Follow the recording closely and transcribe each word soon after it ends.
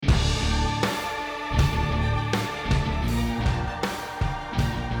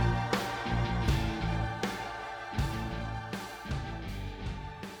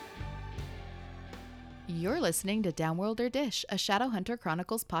You're listening to Downworlder Dish, a Shadowhunter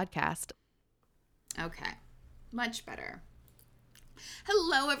Chronicles podcast. Okay, much better.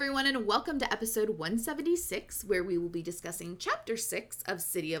 Hello, everyone, and welcome to episode 176, where we will be discussing Chapter 6 of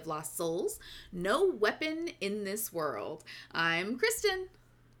City of Lost Souls, No Weapon in This World. I'm Kristen.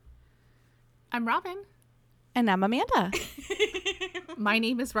 I'm Robin. And I'm Amanda. My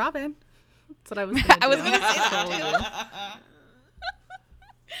name is Robin. That's what I was going to do. I was going to say that too.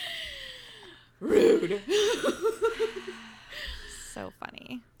 Rude. So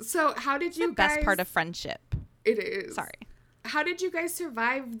funny. So how did you guys... best part of friendship. It is. Sorry. How did you guys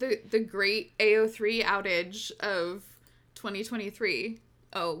survive the great AO3 outage of 2023?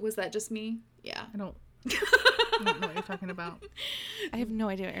 Oh, was that just me? Yeah. I don't know what you're talking about. I have no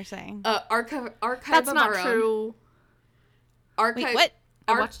idea what you're saying. Archive That's of not our true. Own. Wait, what?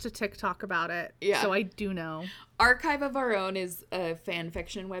 I watched a TikTok about it, so I do know. Archive of Our Own is a fan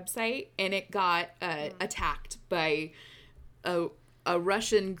fiction website, and it got attacked by a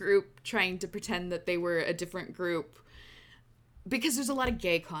Russian group trying to pretend that they were a different group because there's a lot of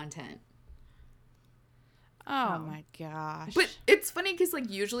gay content. Oh my gosh. But it's funny because, like,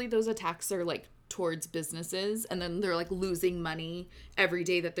 usually those attacks are, like, towards businesses, and then they're, like, losing money every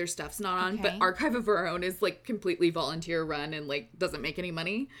day that their stuff's not on. Okay. But Archive of Our Own is, like, completely volunteer run and, like, doesn't make any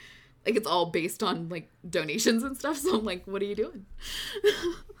money. Like, it's all based on, like, donations and stuff. So I'm like, what are you doing?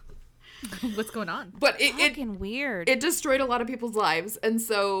 What's going on? But fucking weird. It destroyed a lot of people's lives. And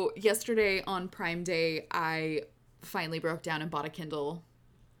so yesterday on Prime Day, I finally broke down and bought a Kindle.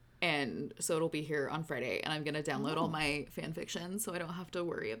 And so it'll be here on Friday. And I'm going to download all my fan fiction so I don't have to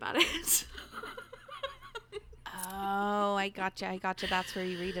worry about it. Oh, I gotcha. That's where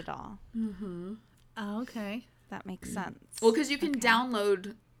you read it all. Mm-hmm. Oh, okay. That makes sense. Well, because you can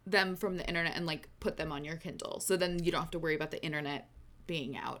download them from the internet and, like, put them on your Kindle. So then you don't have to worry about the internet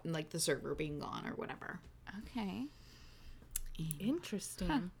being out and, like, the server being gone or whatever. Okay. Interesting.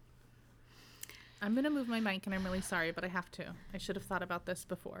 Huh. I'm going to move my mic, and I'm really sorry, but I have to. I should have thought about this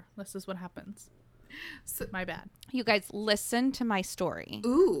before. This is what happens. So, my bad. You guys, listen to my story.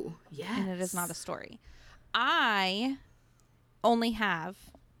 Ooh, yes. And it is not a story. I only have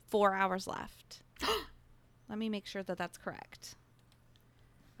 4 hours left. Let me make sure that that's correct.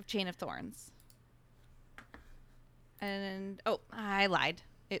 Of Chain of Thorns. And, I lied.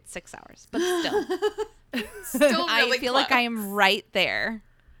 It's 6 hours. But still. Still really I feel like I am right there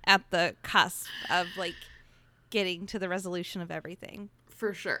at the cusp of, like, getting to the resolution of everything.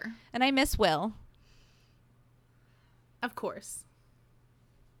 For sure. And I miss Will. Of course.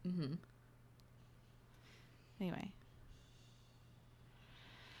 Mm-hmm. Anyway.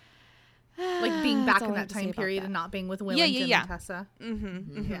 Like being back in that time period and not being with Will and Jim and Tessa. Mm-hmm,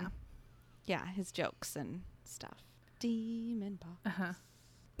 mm-hmm. Yeah. Yeah, his jokes and stuff. Demon Boss. Uh-huh.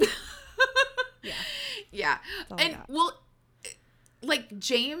 Yeah. Yeah. And, well, like,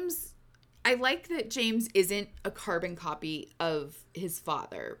 James, I like that James isn't a carbon copy of his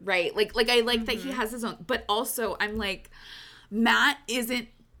father, right? Like I like that he has his own, but also I'm like, Matt isn't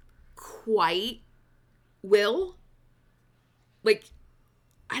quite Will. Like,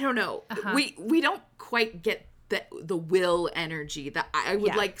 I don't know. Uh-huh. We don't quite get the Will energy that I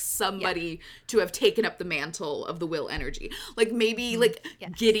would like somebody to have taken up the mantle of the Will energy. Like, maybe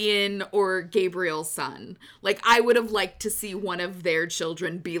Gideon or Gabriel's son. Like, I would have liked to see one of their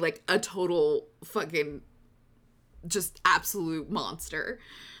children be like a total fucking just absolute monster.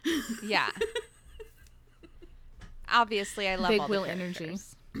 Yeah. Obviously, I love big all Will the energy.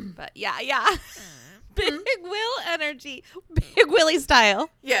 But yeah. Big Will energy. Big Willy style.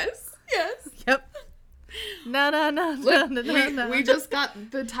 Yes. Yep. No. We just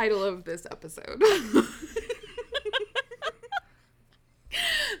got the title of this episode.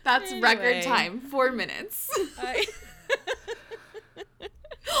 That's record time, 4 minutes.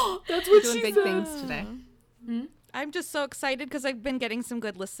 That's what she's doing. Big things today. Hmm? I'm just so excited because I've been getting some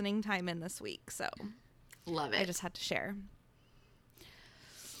good listening time in this week, so love it. I just had to share.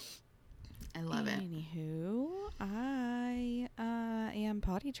 I love it. Anywho, I am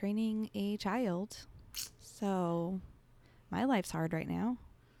potty training a child. So, my life's hard right now.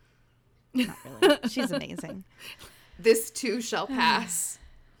 Not really. She's amazing. This too shall pass.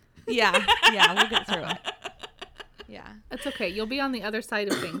 Yeah, we'll get through it. Yeah. It's okay. You'll be on the other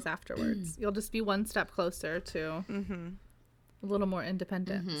side of things afterwards. You'll just be one step closer to a little more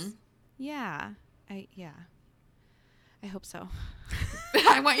independence. Mm-hmm. Yeah. I hope so.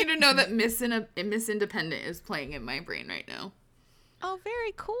 I want you to know that Miss Independent is playing in my brain right now. Oh,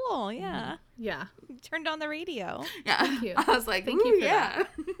 very cool. Yeah. Yeah. You turned on the radio. Yeah. Thank you. I was like, thank you for that.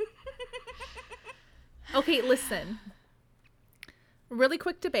 Okay, listen. Really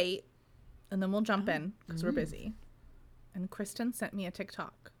quick debate. and then we'll jump in because we're busy. And Kristen sent me a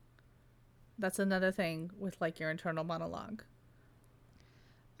TikTok. That's another thing with like your internal monologue.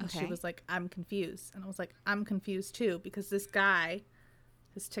 And she was like, I'm confused. And I was like, I'm confused too, because this guy,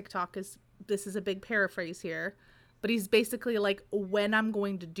 his TikTok this is a big paraphrase here, but he's basically like, when I'm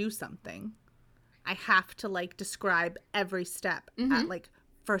going to do something, I have to like describe every step at like,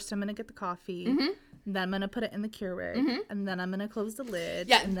 first I'm going to get the coffee, then I'm going to put it in the Keurig, and then I'm going to close the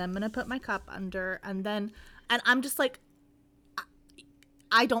lid, and then I'm going to put my cup under, and I'm just like,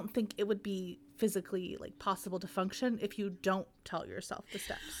 I don't think it would be physically like possible to function if you don't tell yourself the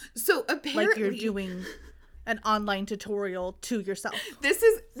steps. So apparently, like you're doing an online tutorial to yourself. This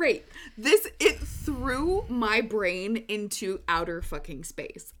is right. It threw my brain into outer fucking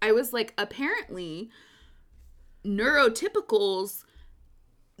space. I was like, apparently, neurotypicals,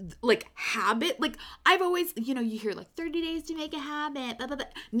 like habit, like I've always, you hear like 30 days to make a habit, blah, blah, blah.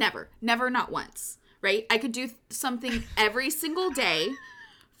 Never, not once, right? I could do something every single day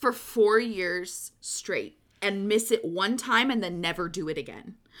for 4 years straight and miss it one time and then never do it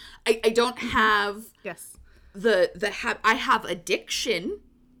again. I don't have I have addiction,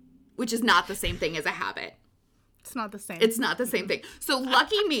 which is not the same thing as a habit. It's not the same. It's not the same thing. So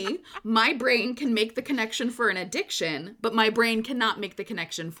lucky me, my brain can make the connection for an addiction, but my brain cannot make the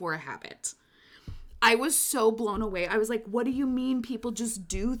connection for a habit. I was so blown away. I was like, what do you mean people just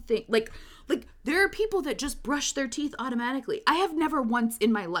do things? Like there are people that just brush their teeth automatically. I have never once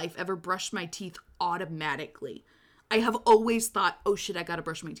in my life ever brushed my teeth automatically. I have always thought, oh shit, I gotta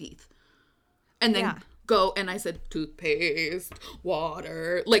brush my teeth. And then go, and I said, toothpaste,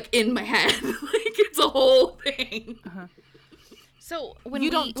 water, like in my head. Like it's a whole thing. So when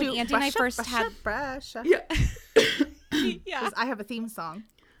Andy and I first had... Yeah. Because I have a theme song.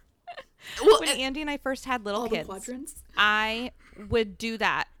 Well, when Andy and I first had little kids, I would do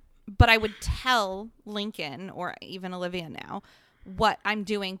that, but I would tell Lincoln or even Olivia now what I'm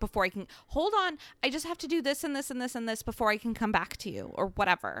doing before I can hold on. I just have to do this and this and this and this before I can come back to you or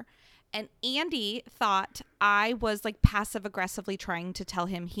whatever. And Andy thought I was like passive aggressively trying to tell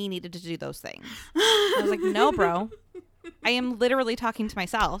him he needed to do those things. I was like, no, bro, I am literally talking to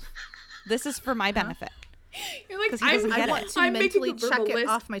myself. This is for my benefit. You're like, I want to mentally check it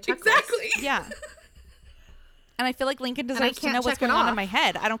off my checklist. Exactly. Yeah. And I feel like Lincoln deserves to know what's going on in my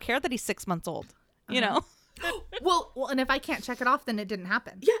head. I don't care that he's 6 months old. You know? Well, and if I can't check it off, then it didn't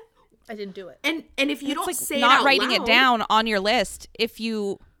happen. Yeah. I didn't do it. And if you don't like say it not out writing loud, it down on your list if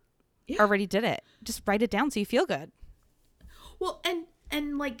you already did it. Just write it down so you feel good. Well,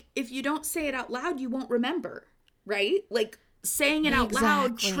 and like if you don't say it out loud, you won't remember, right? Like saying it out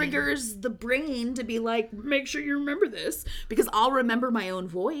loud triggers the brain to be like, make sure you remember this, because I'll remember my own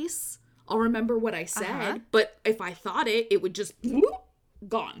voice. I'll remember what I said, but if I thought it would just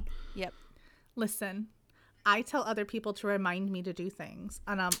gone. Yep. Listen, I tell other people to remind me to do things,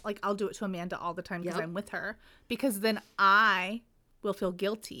 and like I'll do it to Amanda all the time because I'm with her, because then I will feel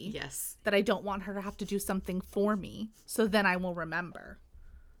guilty that I don't want her to have to do something for me, so then I will remember.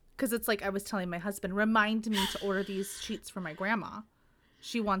 Because it's like I was telling my husband, remind me to order these sheets for my grandma.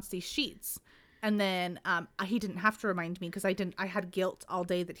 She wants these sheets. And then he didn't have to remind me because I had guilt all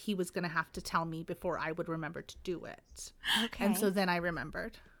day that he was going to have to tell me before I would remember to do it. Okay. And so then I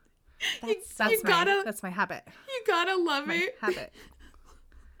remembered. That's my habit. You gotta love it. Habit.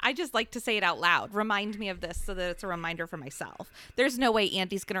 I just like to say it out loud. Remind me of this so that it's a reminder for myself. There's no way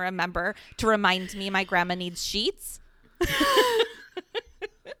Andy's going to remember to remind me my grandma needs sheets.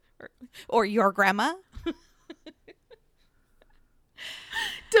 Or your grandma.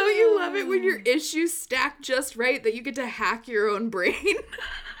 Don't you love it when your issues stack just right that you get to hack your own brain?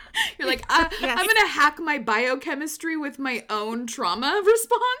 You're like, I'm going to hack my biochemistry with my own trauma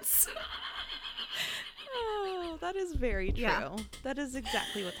response. Oh, that is very true. Yeah. That is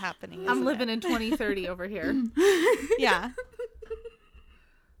exactly what's happening. I'm living in 2030 over here. Yeah.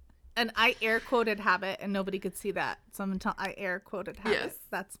 And I air quoted habit, and nobody could see that. So I air quoted habit. Yes.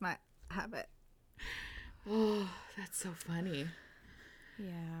 That's my habit. Oh, that's so funny.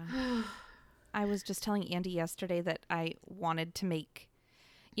 Yeah. I was just telling Andy yesterday that I wanted to make,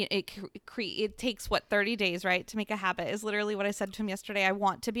 it takes 30 days, right, to make a habit is literally what I said to him yesterday. I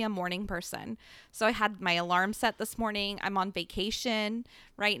want to be a morning person. So I had my alarm set this morning. I'm on vacation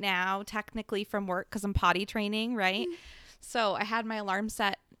right now, technically from work because I'm potty training, right? So I had my alarm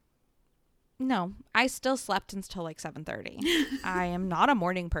set. No, I still slept until like 7:30. I am not a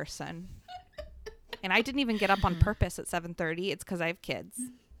morning person. And I didn't even get up on purpose at 7:30. It's because I have kids.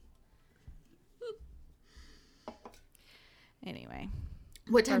 Anyway.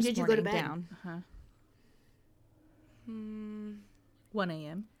 What time did you go to bed? Down. 1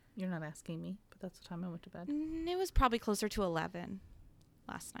 a.m. You're not asking me, but that's the time I went to bed. It was probably closer to 11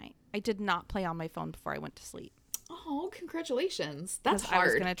 last night. I did not play on my phone before I went to sleep. Oh, congratulations. That's hard. I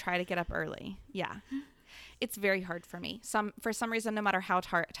was going to try to get up early. Yeah. It's very hard for me. For some reason, no matter how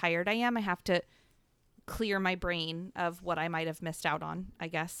tired I am, I have to clear my brain of what I might have missed out on, I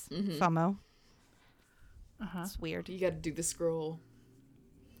guess. FOMO. It's weird. You got to do the scroll.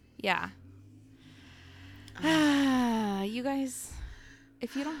 Yeah. You guys,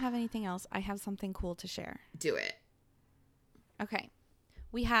 if you don't have anything else, I have something cool to share. Do it. Okay.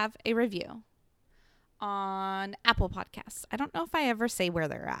 We have a review on Apple Podcasts. I don't know if I ever say where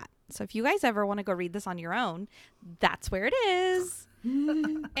they're at. So if you guys ever want to go read this on your own, that's where it is.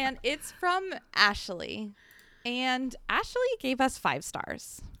 And it's from Ashley. And Ashley gave us 5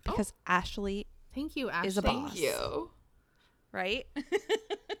 stars because Ashley Thank you, Ashley. is a boss. Thank you. Right?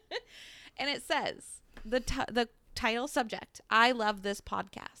 And it says, the title subject, I love this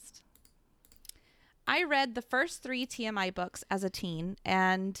podcast. I read the first 3 TMI books as a teen,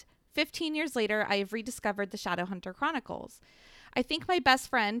 and 15 years later, I have rediscovered the Shadowhunter Chronicles. I think my best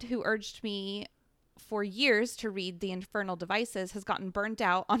friend, who urged me for years to read The Infernal Devices, has gotten burnt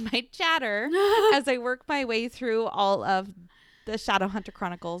out on my chatter as I work my way through all of the Shadowhunter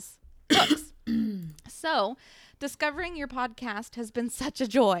Chronicles books. So, discovering your podcast has been such a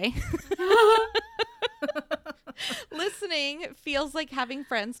joy. Listening feels like having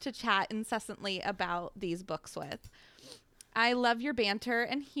friends to chat incessantly about these books with. I love your banter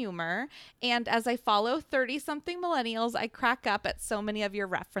and humor, and as I follow 30-something millennials, I crack up at so many of your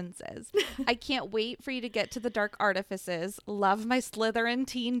references. I can't wait for you to get to the dark artifices. Love my Slytherin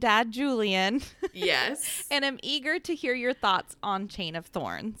teen dad, Julian. Yes. And I'm eager to hear your thoughts on Chain of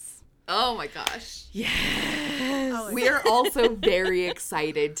Thorns. Oh my gosh. Yes. We are also very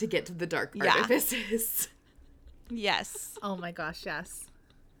excited to get to the dark artifices. Yes. Oh my gosh, yes.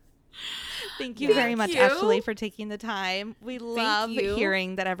 Thank you very much, Ashley, for taking the time. We love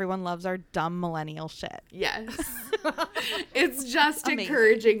hearing that everyone loves our dumb millennial shit. Yes. It's just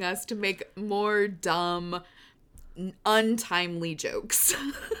encouraging us to make more dumb, untimely jokes.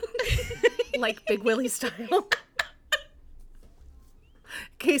 Like Big Willy style.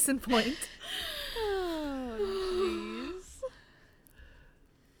 Case in point. Oh, jeez.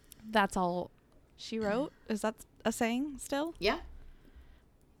 That's all she wrote? Is that a saying still? Yeah.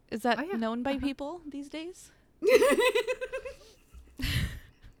 Is that known by people these days?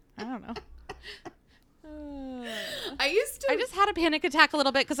 I don't know. I just had a panic attack a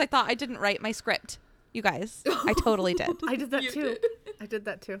little bit because I thought I didn't write my script. You guys, I totally did. I did that too. I did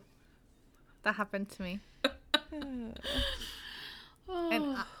that too. That happened to me.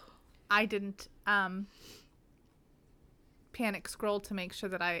 And I didn't panic scroll to make sure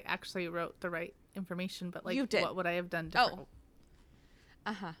that I actually wrote the right information, but like, what would I have done different?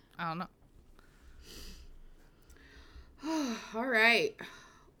 I don't know. All right.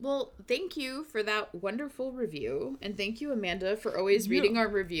 Well, thank you for that wonderful review. And thank you, Amanda, for always reading our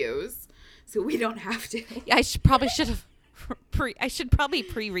reviews so we don't have to. Yeah, I should probably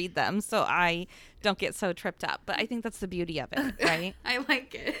pre-read them so I don't get so tripped up. But I think that's the beauty of it, right? I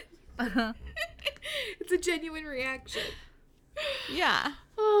like it. It's a genuine reaction. Yeah.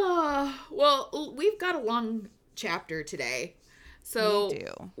 Well, we've got a long chapter today. So we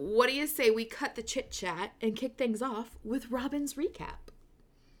do. What do you say we cut the chit-chat and kick things off with Robin's recap?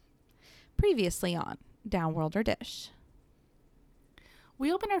 Previously on Downworlder Dish.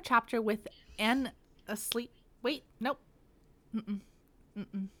 We open our chapter with Anne asleep. Wait, nope.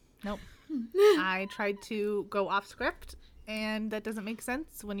 Nope. I tried to go off script, and that doesn't make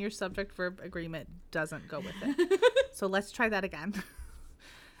sense when your subject-verb agreement doesn't go with it. So let's try that again.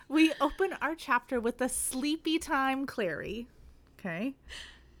 We open our chapter with the sleepy time Clary. Okay.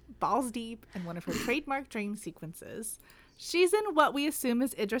 Balls deep in one of her trademark dream sequences. She's in what we assume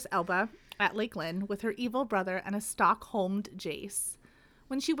is Idris Elba at Lake Lynn with her evil brother and a Stockholmed Jace.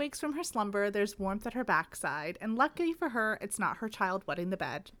 When she wakes from her slumber, there's warmth at her backside, and luckily for her, it's not her child wetting the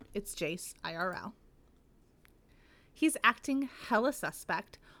bed. It's Jace IRL. He's acting hella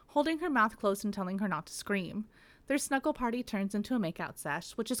suspect, holding her mouth closed and telling her not to scream. Their snuggle party turns into a makeout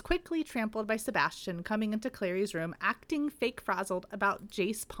sesh, which is quickly trampled by Sebastian coming into Clary's room, acting fake frazzled about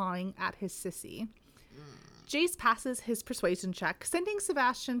Jace pawing at his sissy. Jace passes his persuasion check, sending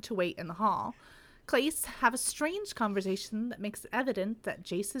Sebastian to wait in the hall. Clace have a strange conversation that makes it evident that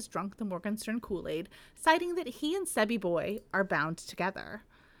Jace has drunk the Morgenstern Kool-Aid, citing that he and Sebby Boy are bound together.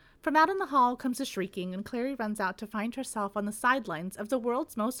 From out in the hall comes a shrieking, and Clary runs out to find herself on the sidelines of the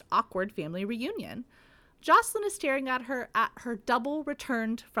world's most awkward family reunion. Jocelyn is staring at her double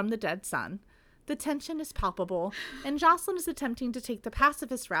returned from the dead son. The tension is palpable, and Jocelyn is attempting to take the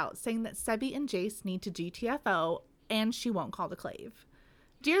pacifist route, saying that Sebi and Jace need to GTFO, and she won't call the clave.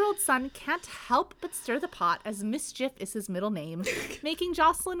 Dear old son can't help but stir the pot, as Mischief is his middle name, making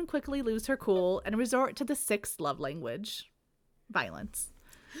Jocelyn quickly lose her cool and resort to the sixth love language: violence.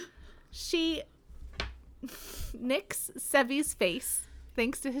 She nicks Sevi's face,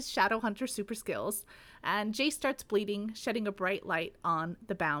 thanks to his Shadowhunter super skills, and Jace starts bleeding, shedding a bright light on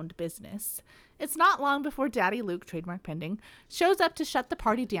the bound business. It's not long before Daddy Luke, trademark pending, shows up to shut the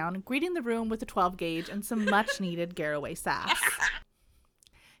party down, greeting the room with a 12 gauge and some much-needed Garraway sass.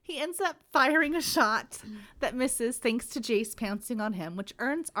 He ends up firing a shot that misses thanks to Jace pouncing on him, which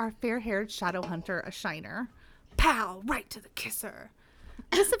earns our fair-haired Shadowhunter a shiner. Pow! Right to the kisser.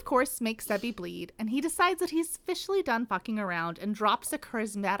 This, of course, makes Sebi bleed, and he decides that he's officially done fucking around and drops a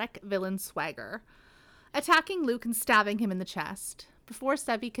charismatic villain swagger, attacking Luke and stabbing him in the chest. Before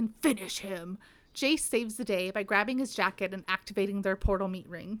Sebi can finish him, Jace saves the day by grabbing his jacket and activating their portal meat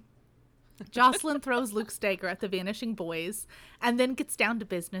ring. Jocelyn throws Luke's dagger at the vanishing boys and then gets down to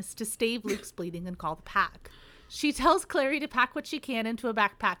business to stave Luke's bleeding and call the pack. She tells Clary to pack what she can into a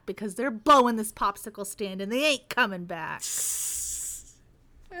backpack because they're blowing this popsicle stand and they ain't coming back.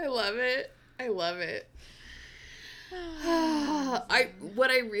 I love it. I love it. What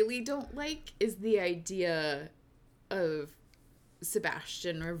I really don't like is the idea of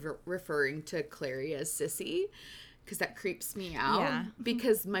Sebastian referring to Clary as sissy, because that creeps me out. Yeah.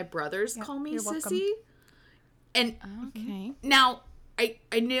 Because my brothers call me sissy. And Okay. now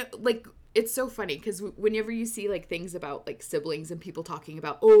I knew, like, it's so funny because whenever you see like things about like siblings and people talking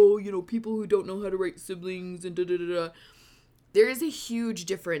about, oh, you know, people who don't know how to write siblings and there is a huge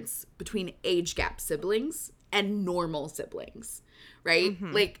difference between age gap siblings and normal siblings, right?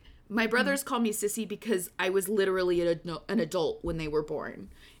 Mm-hmm. Like, my brothers call me sissy because I was literally an adult when they were born,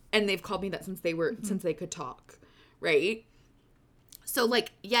 and they've called me that since they could talk, right? So,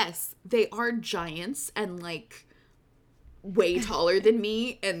 like, yes, they are giants and like way taller than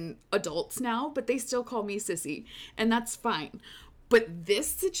me and adults now, but they still call me sissy, and that's fine. But this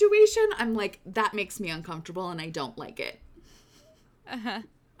situation, I'm like, that makes me uncomfortable, and I don't like it.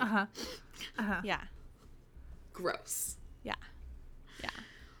 Yeah. Gross. Yeah.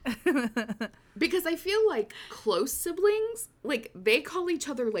 Because I feel like close siblings, like, they call each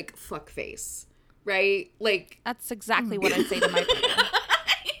other like fuckface, right? Like, That's exactly what I say to my brother.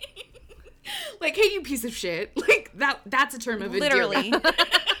 Like, hey, you piece of shit. Like, that's a term of literally. endearment.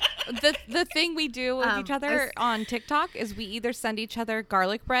 The thing we do with each other on TikTok is we either send each other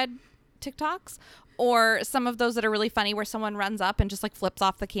garlic bread TikToks, or some of those that are really funny where someone runs up and just like flips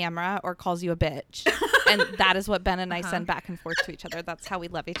off the camera or calls you a bitch. And that is what Ben and I send back and forth to each other. That's how we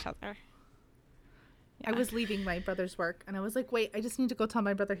love each other. Yeah. I was leaving my brother's work and I was like, wait, I just need to go tell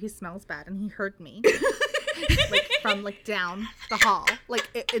my brother he smells bad. And he heard me like from like down the hall. Like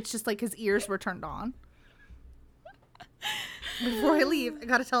it's just like his ears were turned on. Before I leave, I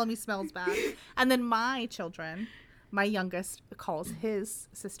got to tell him he smells bad. And then my children, my youngest calls his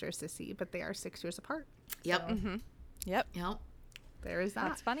sister sissy, but they are 6 years apart. Yep. So, Yep. there is that.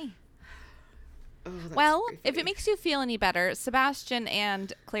 That's funny. Oh, that's Well, very if funny. it makes you feel any better, Sebastian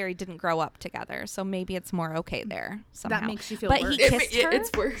and Clary didn't grow up together, so maybe it's more okay there somehow. That makes you feel but worse. he kissed her,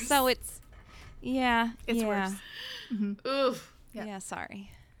 It's worse. so it's It's worse. Oof. Yep. Yeah,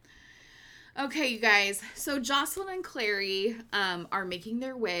 sorry. Okay, you guys. So Jocelyn and Clary are making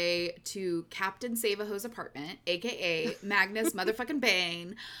their way to Captain Savaho's apartment, a.k.a. Magnus motherfucking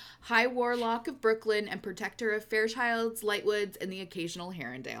Bane, High Warlock of Brooklyn and protector of Fairchilds, Lightwoods, and the occasional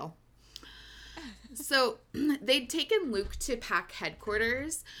Herondale. So they'd taken Luke to Pack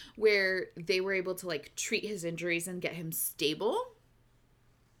headquarters where they were able to like treat his injuries and get him stable.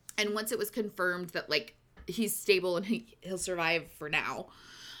 And once it was confirmed that like he's stable and he'll survive for now,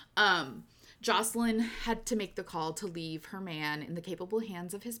 Jocelyn had to make the call to leave her man in the capable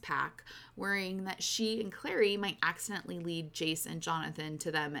hands of his pack, worrying that she and Clary might accidentally lead Jace and Jonathan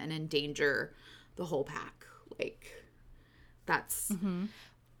to them and endanger the whole pack. Like, that's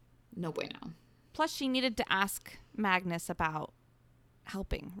no bueno. Plus, she needed to ask Magnus about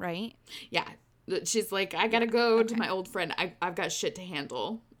helping, right? Yeah. She's like, I gotta go to my old friend. I've got shit to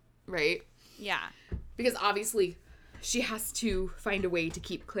handle, right? Yeah. Because obviously she has to find a way to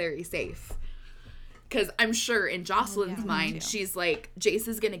keep Clary safe. Because I'm sure in Jocelyn's mind, she's like, Jace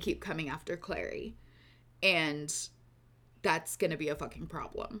is going to keep coming after Clary. And that's going to be a fucking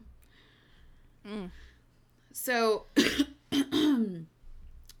problem. So,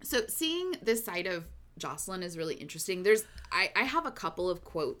 so seeing this side of Jocelyn is really interesting. I have a couple of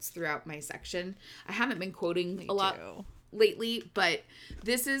quotes throughout my section. I haven't been quoting a lot lately, but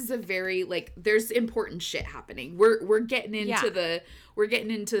this is a very, like, there's important shit happening. We're getting into the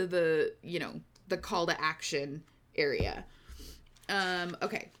you know, the call to action area.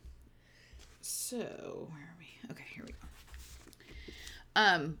 Okay. So, where are we? Okay, here we go.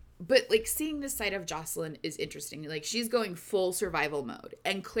 But, like, seeing this side of Jocelyn is interesting. Like, she's going full survival mode,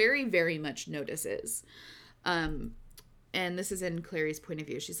 and Clary very much notices. And this is in Clary's point of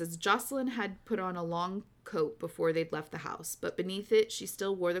view. She says, Jocelyn had put on a long coat before they'd left the house, but beneath it, she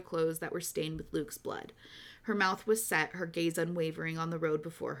still wore the clothes that were stained with Luke's blood. Her mouth was set, her gaze unwavering on the road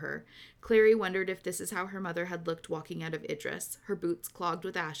before her. Clary wondered if this is how her mother had looked walking out of Idris, her boots clogged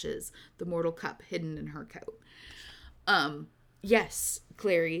with ashes, the mortal cup hidden in her coat. Yes,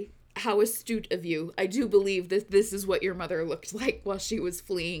 Clary, how astute of you. I do believe that this is what your mother looked like while she was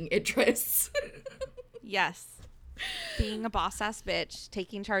fleeing Idris. Yes. Being a boss-ass bitch,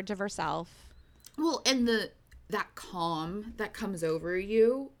 taking charge of herself. Well, and that calm that comes over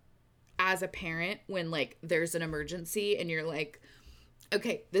you as a parent when, like, there's an emergency and you're like,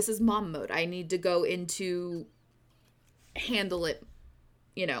 okay, this is mom mode. I need to go into handle it,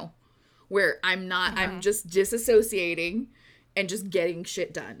 you know, where I'm not, I'm just disassociating and just getting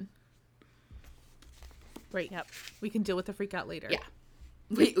shit done. Right. Yep. We can deal with the freak out later. Yeah.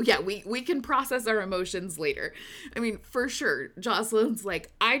 We can process our emotions later. I mean, for sure, Jocelyn's like,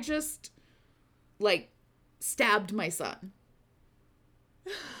 I just, like, stabbed my son.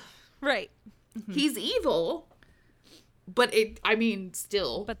 Right. Mm-hmm. He's evil, but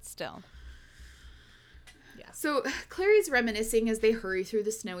still. But still. Yeah. So Clary's reminiscing as they hurry through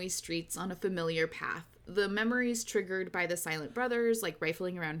the snowy streets on a familiar path. The memories triggered by the Silent Brothers, like,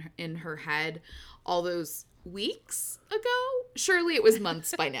 rifling around in her head all those weeks ago. Surely it was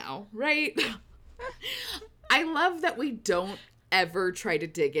months by now, right? I love that we don't ever try to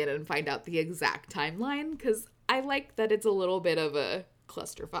dig in and find out the exact timeline, because I like that it's a little bit of a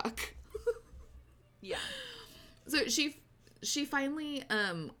clusterfuck. Yeah. So she finally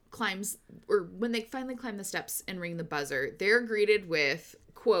climbs, or when they finally climb the steps and ring the buzzer, they're greeted with,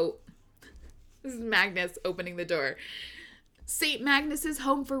 quote, this is Magnus opening the door, St. Magnus's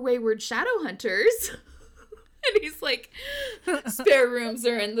home for wayward Shadowhunters. And he's like, spare rooms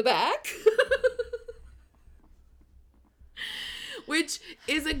are in the back. Which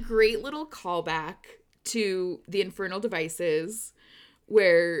is a great little callback to the Infernal Devices,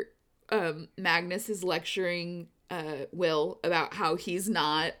 where Magnus is lecturing Will about how he's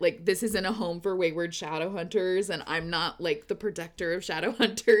not, like, this isn't a home for wayward Shadowhunters, and I'm not, like, the protector of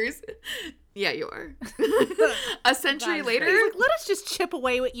Shadowhunters. Yeah, you are. A century later. Like, let us just chip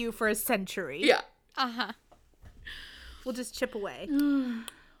away with you for a century. Yeah. Uh-huh. We'll just chip away.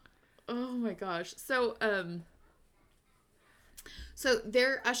 Oh my gosh. So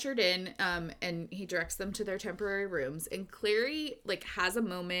they're ushered in, and he directs them to their temporary rooms, and Clary, like, has a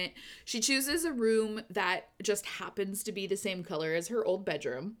moment. She chooses a room that just happens to be the same color as her old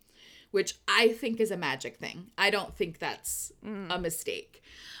bedroom, which I think is a magic thing. I don't think that's a mistake.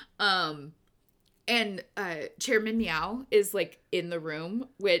 And Chairman Meow is, like, in the room,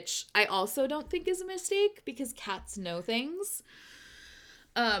 which I also don't think is a mistake because cats know things.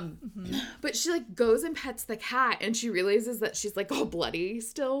 But she, like, goes and pets the cat, and she realizes that she's, like, all bloody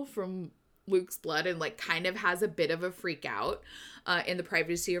still from Luke's blood, and, like, kind of has a bit of a freak out in the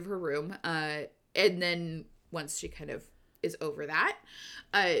privacy of her room. And then once she kind of is over that,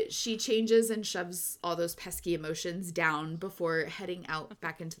 she changes and shoves all those pesky emotions down before heading out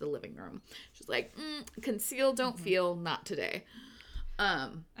back into the living room. She's like, conceal, don't feel, not today.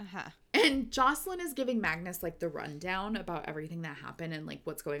 And Jocelyn is giving Magnus, like, the rundown about everything that happened and, like,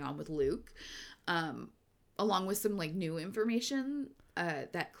 what's going on with Luke, along with some, like, new information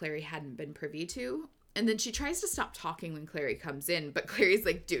that Clary hadn't been privy to. And then she tries to stop talking when Clary comes in, but Clary's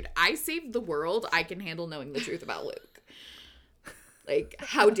like, dude, I saved the world. I can handle knowing the truth about Luke. Like,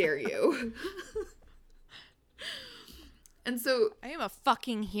 how dare you? And so, I am a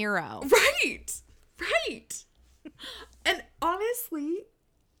fucking hero. Right. And honestly,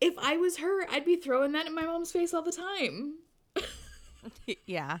 if I was her, I'd be throwing that in my mom's face all the time.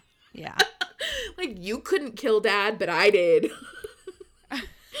 Yeah. Like, you couldn't kill Dad, but I did.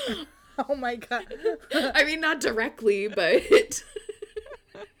 Oh my God. I mean, not directly, but right.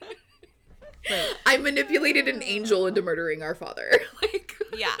 I manipulated an angel into murdering our father. Like,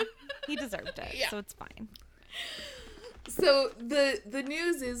 yeah, he deserved it, so it's fine. So the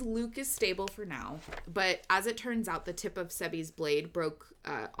news is Luke is stable for now, but as it turns out, the tip of Sebi's blade broke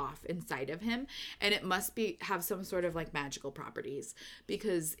off inside of him, and it must have some sort of, like, magical properties,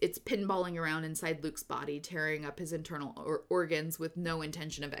 because it's pinballing around inside Luke's body, tearing up his internal organs with no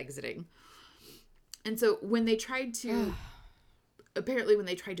intention of exiting. And so when they tried to, apparently when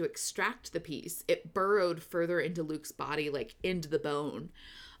they tried to extract the piece, it burrowed further into Luke's body, like into the bone.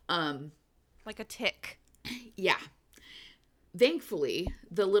 Like a tick. Yeah. Thankfully,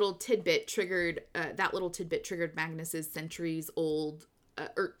 that little tidbit triggered Magnus's centuries-old,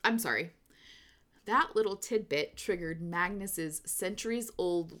 that little tidbit triggered Magnus's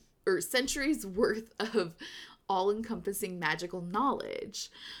centuries-old, or centuries worth of all-encompassing magical knowledge.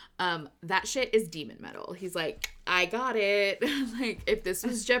 That shit is demon metal. He's like, I got it. Like, if this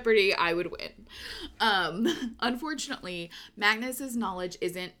was Jeopardy, I would win. Unfortunately, Magnus's knowledge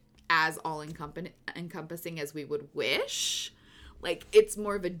isn't as all-encompassing as we would wish. Like, it's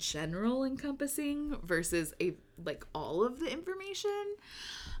more of a general encompassing versus all of the information.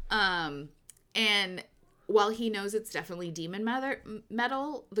 And while he knows it's definitely demon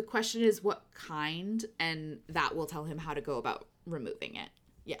metal, the question is what kind, and that will tell him how to go about removing it.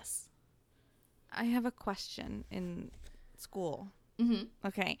 Yes. I have a question in school. Mm-hmm.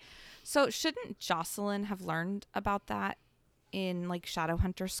 Okay. So shouldn't Jocelyn have learned about that in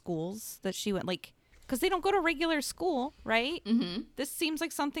Shadowhunter schools that she went because they don't go to regular school, right? Mm-hmm. This seems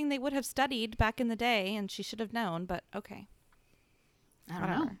like something they would have studied back in the day, and she should have known, but okay. I don't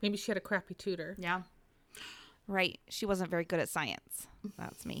know. Maybe she had a crappy tutor. Yeah. Right. She wasn't very good at science.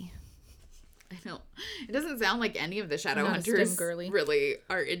 That's me. I know. It doesn't sound like any of the Shadowhunters really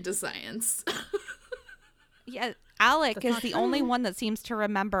are into science. Yeah. Alec is the only one that seems to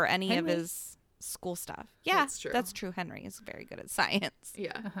remember any of his school stuff. Yeah, that's true. Henry is very good at science.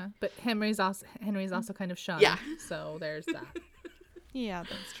 Yeah. Uh-huh. But Henry's also kind of shunned. Yeah. So there's that. Yeah,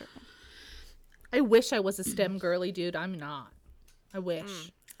 that's true. I wish I was a STEM girly, dude. I'm not. I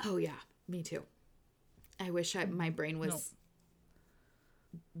wish. Oh, yeah. Me too. I wish my brain was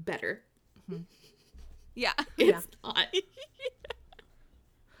better. Mm-hmm. Yeah. It's not.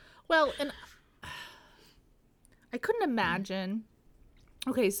 Well, and I couldn't imagine.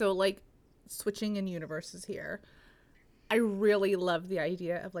 Okay, so switching in universes here. I really love the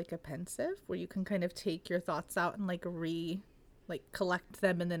idea of a pensive where you can kind of take your thoughts out and collect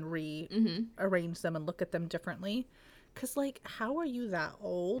them and then rearrange them and look at them differently. Because, how are you that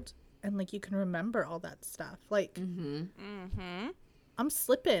old and, you can remember all that stuff? I'm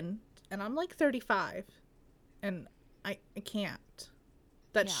slipping, and I'm, 35, and I can't.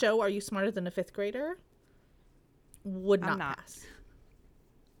 That show, Are You Smarter Than a Fifth Grader? Would not pass.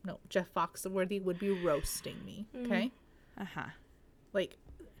 No, Jeff Foxworthy would be roasting me, okay?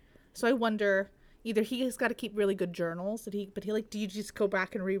 So I wonder... Either he has got to keep really good journals, do you just go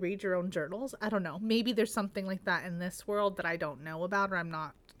back and reread your own journals? I don't know. Maybe there's something like that in this world that I don't know about or I'm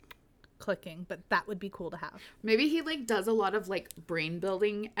not clicking, but that would be cool to have. Maybe he does a lot of brain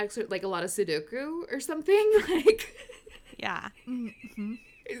building a lot of Sudoku or something. Yeah. Mm-hmm.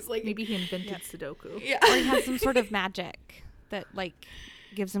 It's maybe he invented Sudoku. Yeah. Or he has some sort of magic that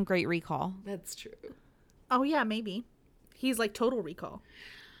gives him great recall. That's true. Oh yeah, maybe. He's Total Recall.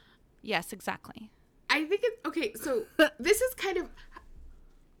 Yes, exactly. I think it's okay. So this is kind of,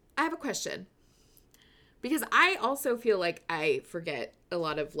 I have a question because I also feel like I forget a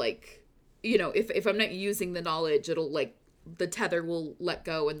lot of if I'm not using the knowledge, it'll the tether will let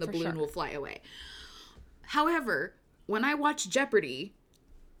go and the balloon will fly away. However, when I watch Jeopardy,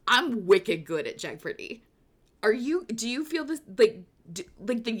 I'm wicked good at Jeopardy. Do you feel this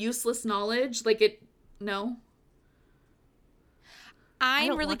the useless knowledge? No?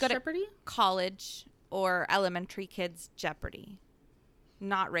 I'm really good Jeopardy? at college or elementary kids Jeopardy,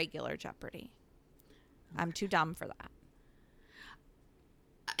 not regular Jeopardy. I'm too dumb for that.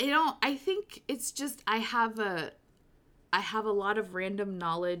 I think it's just I have a lot of random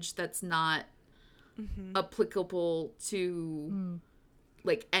knowledge that's not applicable to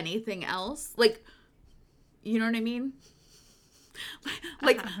anything else. You know what I mean?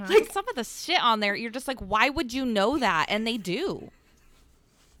 Some of the shit on there, you're just why would you know that? And they do.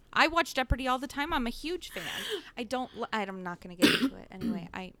 I watch Jeopardy all the time. I'm a huge fan. I'm not going to get into it anyway.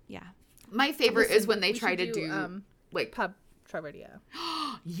 My favorite is when they try to do pub trivia.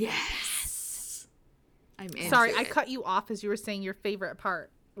 Yes. I'm into Sorry, it. I cut you off as you were saying your favorite part.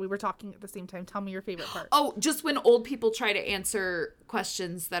 We were talking at the same time. Tell me your favorite part. Oh, just when old people try to answer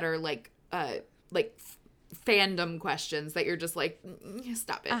questions that are fandom questions that you're just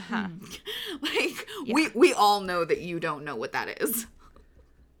stop it. Uh-huh. We all know that you don't know what that is.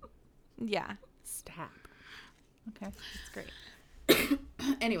 Yeah. Stop. Okay. That's great.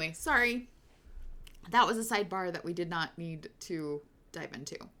 Anyway, sorry. That was a sidebar that we did not need to dive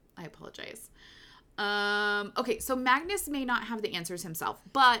into. I apologize. Okay, so Magnus may not have the answers himself,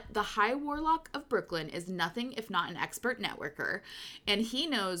 but the High Warlock of Brooklyn is nothing if not an expert networker, and he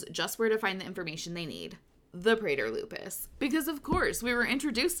knows just where to find the information they need. The Praetor Lupus. Because, of course, we were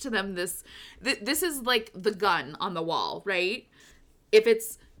introduced to them this is like the gun on the wall, right? If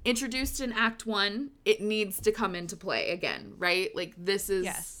it's introduced in Act 1, it needs to come into play again, right? Like, this is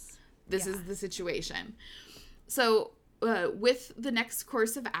the situation. So... with the next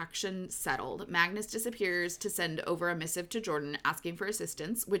course of action settled, Magnus disappears to send over a missive to Jordan asking for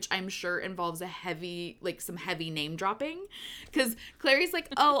assistance, which I'm sure involves some heavy name dropping. Because Clary's like,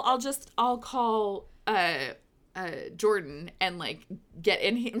 oh, I'll call Jordan and like get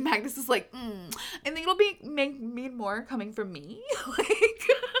in here. Magnus is like, I think it'll mean more coming from me.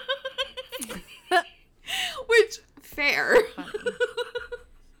 Which, fair.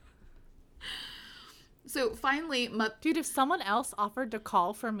 So finally, dude, if someone else offered to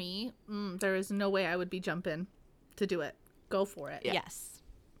call for me, there is no way I would be jumping to do it. Go for it. Yeah. Yes.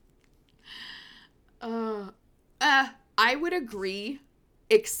 I would agree,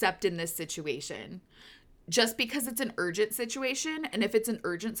 except in this situation. Just because it's an urgent situation, and if it's an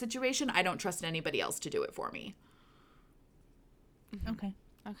urgent situation, I don't trust anybody else to do it for me. Okay.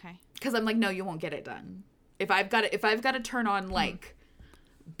 Because I'm like, no, you won't get it done. If I've got to turn on like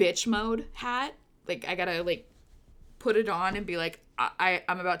bitch mode hat. Like, I gotta, like, put it on and be like,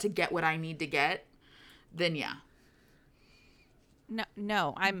 I'm about to get what I need to get, then yeah.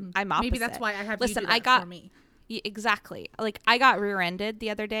 No, I'm opposite. Maybe that's why I have you do that for me. Exactly. Like, I got rear-ended the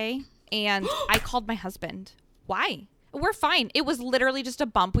other day, and I called my husband. Why? We're fine. It was literally just a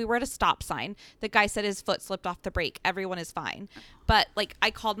bump. We were at a stop sign. The guy said his foot slipped off the brake. Everyone is fine. But, like, I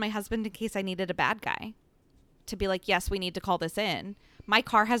called my husband in case I needed a bad guy to be like, yes, we need to call this in. My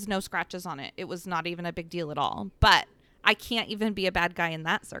car has no scratches on it. It was not even a big deal at all. But I can't even be a bad guy in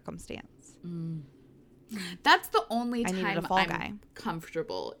that circumstance. That's the only time I'm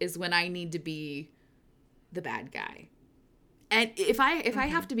comfortable is when I need to be the bad guy. And if I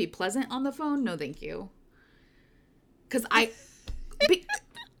have to be pleasant on the phone, no thank you. Because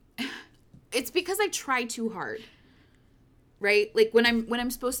it's because I try too hard. Right? Like when I'm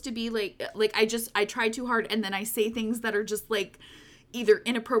supposed to be like I try too hard, and then I say things that are just like either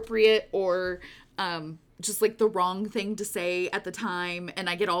inappropriate or just like the wrong thing to say at the time, and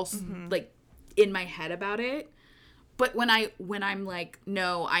I get all like in my head about it. But when I'm like,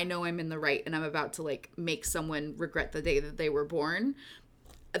 no, I know I'm in the right, and I'm about to like make someone regret the day that they were born,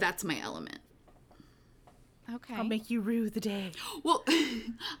 that's my element. Okay. I'll make you rue the day. Well,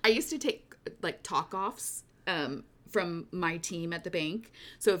 I used to take like talk offs from my team at the bank.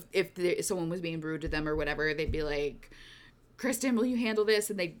 So if someone was being rude to them or whatever, they'd be like, Kristen, will you handle this?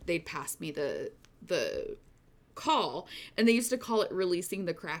 And they'd pass me the call, and they used to call it releasing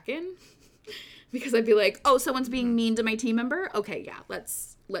the Kraken, because I'd be like, oh, someone's being mean to my team member. Okay, yeah,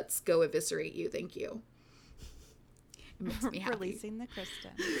 let's go eviscerate you. Thank you. It makes me happy. Releasing the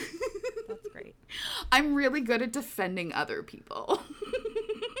Kristen. That's great. I'm really good at defending other people.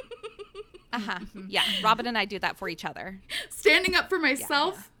 Yeah, Robin and I do that for each other. Standing up for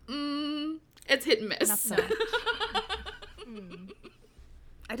myself, it's hit and miss. Not so much.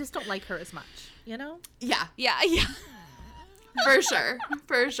 I just don't like her as much, you know? Yeah. Yeah. For sure.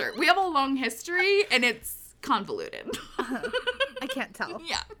 We have a long history, and it's convoluted. I can't tell.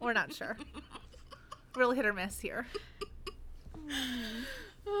 Yeah. We're not sure. Real hit or miss here.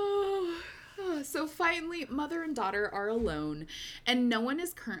 So finally, mother and daughter are alone, and no one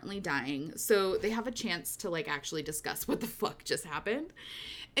is currently dying, so they have a chance to like actually discuss what the fuck just happened.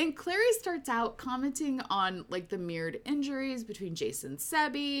 And Clary starts out commenting on like the mirrored injuries between Jason and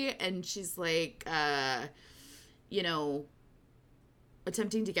Sebi, and she's like,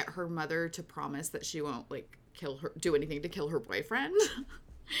 attempting to get her mother to promise that she won't like do anything to kill her boyfriend.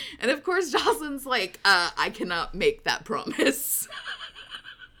 And of course, Jocelyn's like, I cannot make that promise.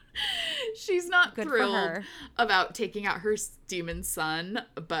 She's not thrilled about taking out her demon son,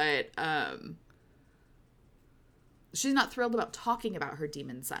 but she's not thrilled about talking about her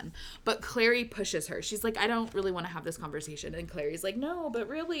demon son. But Clary pushes her. She's like, I don't really want to have this conversation. And Clary's like, no, but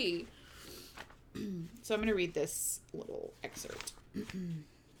really. So I'm going to read this little excerpt.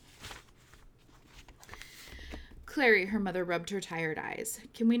 Clary, her mother rubbed her tired eyes.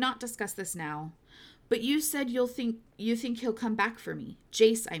 Can we not discuss this now? But you said you think he'll come back for me.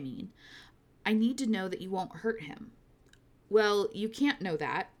 Jace, I mean. I need to know that you won't hurt him. Well, you can't know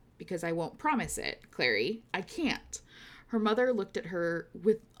that, because I won't promise it, Clary. I can't. Her mother looked at her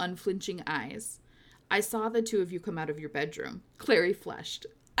with unflinching eyes. I saw the two of you come out of your bedroom. Clary flushed.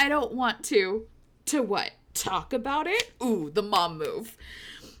 I don't want to. To what? Talk about it? Ooh, the mom move.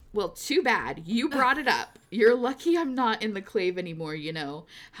 Well, too bad. You brought it up. You're lucky I'm not in the clave anymore, you know.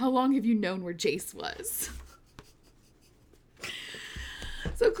 How long have you known where Jace was?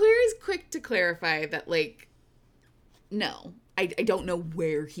 So Clary's quick to clarify that, like, no, I don't know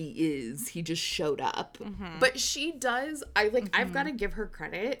where he is. He just showed up. Mm-hmm. But she does, I've got to give her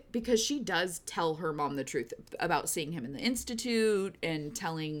credit because she does tell her mom the truth about seeing him in the Institute and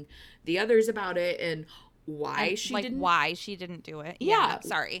telling the others about it and why she didn't do it. Yeah.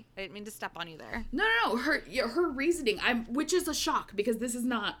 Sorry. I didn't mean to step on you there. No. Her reasoning, which is a shock because this is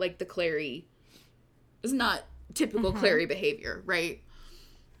not like the Clary, this is not typical Clary behavior, right?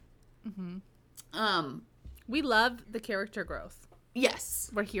 Mm-hmm. We love the character growth.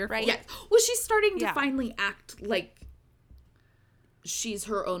 Yes. We're here for it. Yes. Well, she's starting to finally act like she's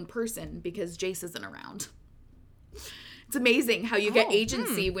her own person because Jace isn't around. It's amazing how you get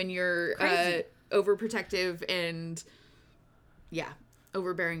agency when you're overprotective and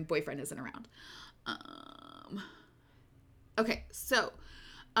overbearing boyfriend isn't around. Okay, so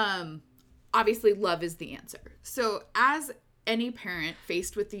obviously love is the answer. So as any parent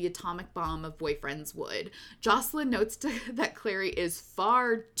faced with the atomic bomb of boyfriends would, Jocelyn notes that Clary is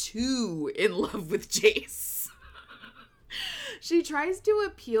far too in love with Jace. She tries to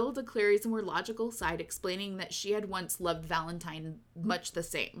appeal to Clary's more logical side, explaining that she had once loved Valentine much the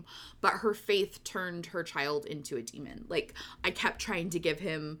same, but her faith turned her child into a demon. Like, I kept trying to give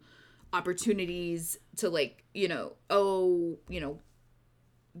him opportunities to, like,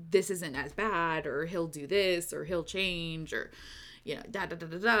 this isn't as bad, or he'll do this, or he'll change, or, and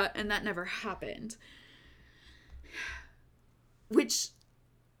that never happened. Which,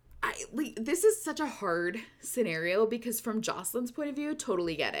 this is such a hard scenario because from Jocelyn's point of view,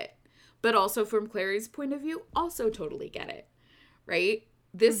 totally get it. But also from Clary's point of view, also totally get it. Right?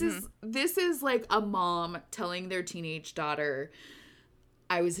 This is like a mom telling their teenage daughter,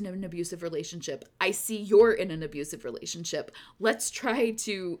 I was in an abusive relationship. I see you're in an abusive relationship. Let's try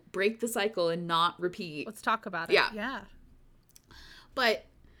to break the cycle and not repeat. Let's talk about it. Yeah. But,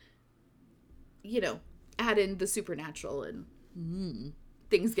 add in the supernatural and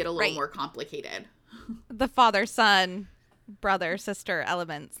things get a little more complicated. The father, son, brother, sister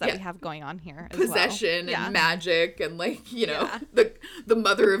elements that we have going on here as Possession and magic and, the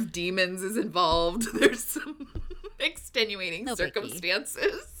mother of demons is involved. There's some extenuating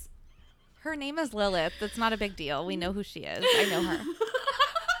circumstances. Her name is Lilith. That's not a big deal. We know who she is. I know her.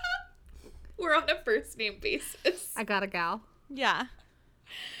 We're on a first name basis. I got a gal. Yeah.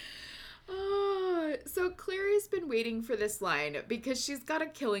 So Clary's been waiting for this line because she's got a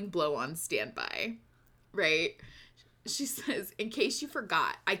killing blow on standby, right? She says, in case you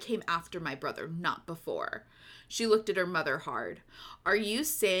forgot, I came after my brother, not before. She looked at her mother hard. Are you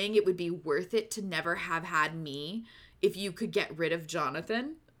saying it would be worth it to never have had me if you could get rid of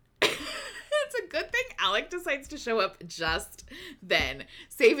Jonathan? It's a good thing Alec decides to show up just then,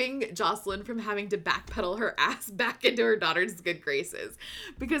 saving Jocelyn from having to backpedal her ass back into her daughter's good graces.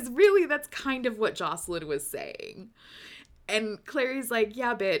 Because really, that's kind of what Jocelyn was saying. And Clary's like,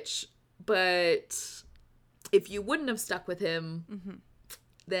 yeah, bitch, but if you wouldn't have stuck with him,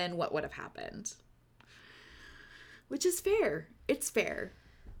 then what would have happened? Which is fair. It's fair.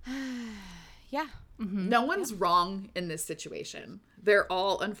 Yeah. Mm-hmm. No one's wrong in this situation. They're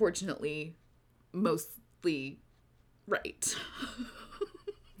all, unfortunately, mostly right.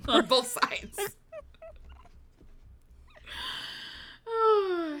 On both sides.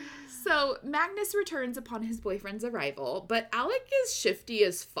 So, Magnus returns upon his boyfriend's arrival, but Alec is shifty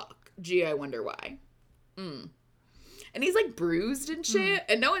as fuck. Gee, I wonder why. And he's, like, bruised and shit,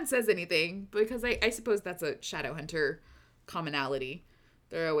 and no one says anything, because I suppose that's a Shadowhunter commonality.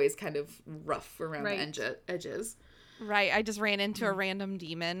 They're always kind of rough around the edges. Right. I just ran into a random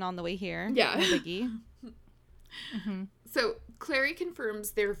demon on the way here. Yeah. No biggie. So, Clary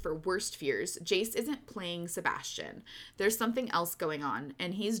confirms their worst fears. Jace isn't playing Sebastian. There's something else going on,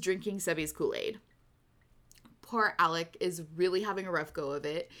 and he's drinking Sebby's Kool-Aid. Poor Alec is really having a rough go of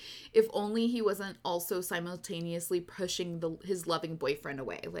it. If only he wasn't also simultaneously pushing his loving boyfriend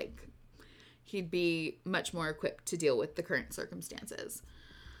away. Like, he'd be much more equipped to deal with the current circumstances.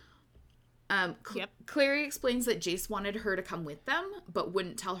 Clary explains that Jace wanted her to come with them, but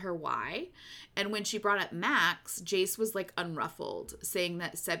wouldn't tell her why. And when she brought up Max, Jace was, like, unruffled, saying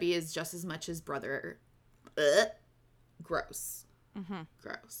that Sebby is just as much his brother. Gross.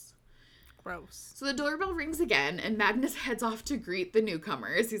 Gross. So the doorbell rings again, and Magnus heads off to greet the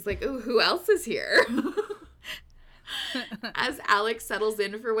newcomers. He's like, ooh, who else is here? As Alex settles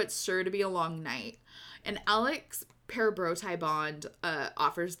in for what's sure to be a long night. And Alex Parabroti bond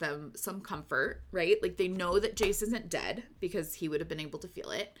offers them some comfort, right? Like, they know that Jace isn't dead because he would have been able to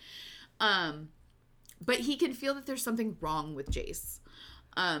feel it. But he can feel that there's something wrong with Jace.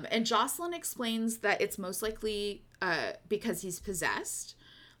 And Jocelyn explains that it's most likely because he's possessed,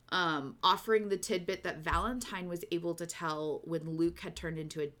 offering the tidbit that Valentine was able to tell when Luke had turned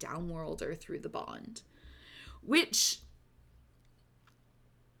into a Downworlder through the bond. Which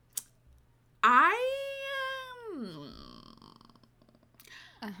a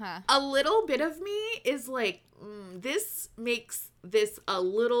little bit of me is like, this makes this a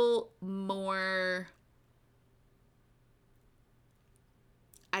little more...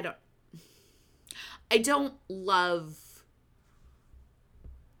 I don't love,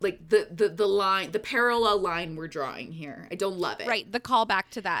 like, the line, the parallel line we're drawing here. I don't love it. Right, the callback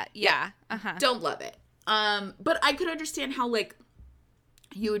to that. Yeah. Don't love it. But I could understand how, like,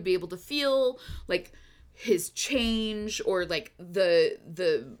 you would be able to feel, like, his change, or, like,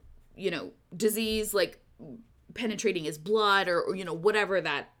 the you know, disease, like, penetrating his blood, or you know, whatever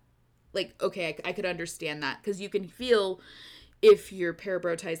that, like, okay, I could understand that, because you can feel if your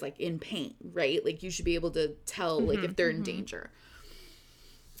Parabroti is, like, in pain, right? Like, you should be able to tell, like, if they're in danger.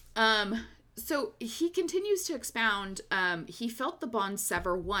 So he continues to expound. He felt the bond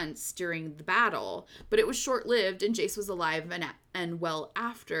sever once during the battle, but it was short-lived, and Jace was alive and well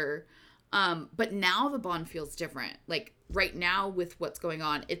after. But now the bond feels different. Like, right now with what's going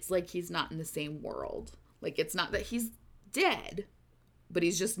on, it's like he's not in the same world. Like, it's not that he's dead, but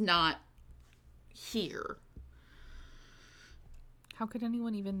he's just not here. How could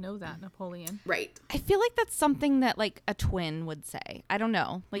anyone even know that, Napoleon? Right. I feel like that's something that, like, a twin would say. I don't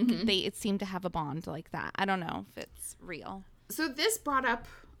know. Like, it seemed to have a bond like that. I don't know if it's real. So this brought up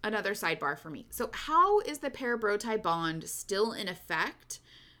another sidebar for me. So how is the Parabroti bond still in effect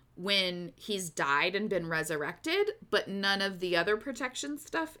when he's died and been resurrected, but none of the other protection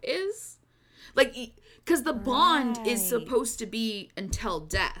stuff is? Like, because the bond is supposed to be until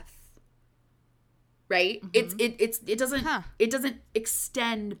death. Right? It doesn't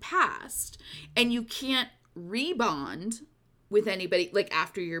extend past, and you can't rebond with anybody, like,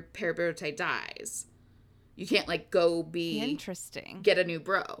 after your Parabroti dies. You can't, like, go get a new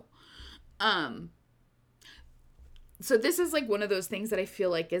bro. So this is, like, one of those things that I feel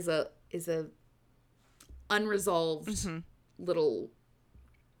like is a unresolved little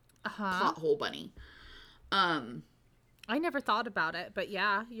plot hole bunny. I never thought about it, but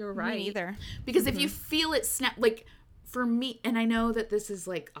yeah, you're right. Me neither. Because if you feel it snap, like, for me, and I know that this is,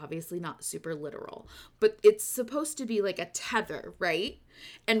 like, obviously not super literal, but it's supposed to be like a tether, right?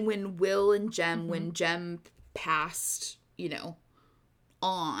 And when Will and Jem, when Jem passed, you know,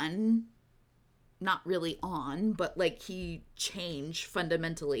 on, not really on, but, like, he changed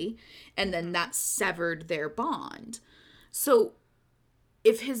fundamentally, and then that severed their bond. So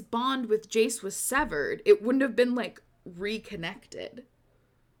if his bond with Jace was severed, it wouldn't have been, like, reconnected,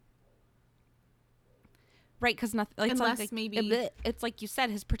 right? Because nothing, like, unless like, maybe it's like you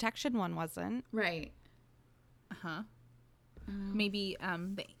said, his protection one wasn't right. Maybe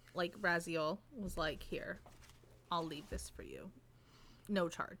like Raziel was like, here, I'll leave this for you, no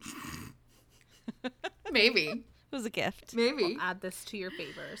charge. Maybe it was a gift. Maybe I'll add this to your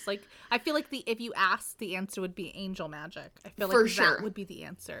favors. Like, I feel like if you asked, the answer would be angel magic. I feel like for sure that would be the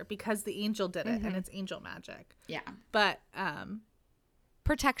answer, because the angel did it, and it's angel magic. Yeah. But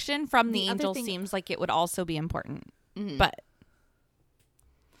protection from the angel seems like it would also be important. But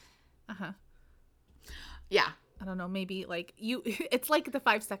yeah, I don't know, maybe, like, it's like the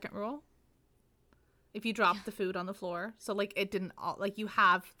 5-second rule. If you drop the food on the floor, so, like, it didn't all, like, you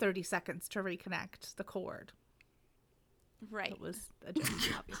have 30 seconds to reconnect the cord. Right. It was a joke,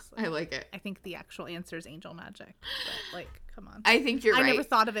 obviously. I like it. I think the actual answer is angel magic. But, like, come on. I think you're right. I never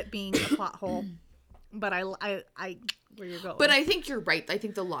thought of it being a plot hole, but I where you're going. But I think you're right. I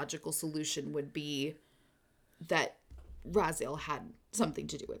think the logical solution would be that Raziel had something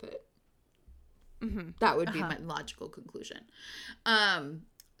to do with it. That would be my logical conclusion.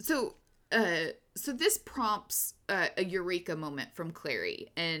 So this prompts a eureka moment from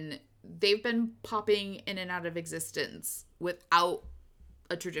Clary, and they've been popping in and out of existence without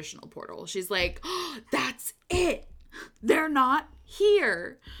a traditional portal. She's like, oh, that's it. They're not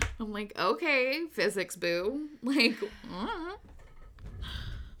here. I'm like, okay, physics boo. Like,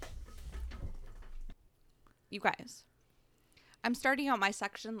 You guys, I'm starting out my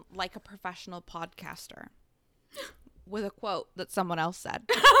section like a professional podcaster with a quote that someone else said.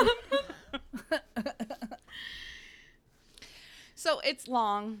 So it's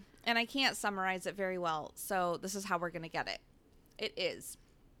long, and I can't summarize it very well. So this is how we're going to get it. It is: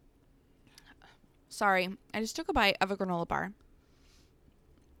 Sorry, I just took a bite of a granola bar.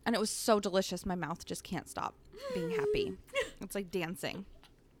 And it was so delicious. My mouth just can't stop being happy. It's like dancing.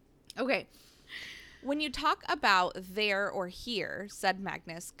 Okay. When you talk about there or here, said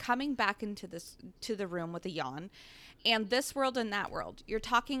Magnus, coming back into the room with a yawn, and this world and that world, you're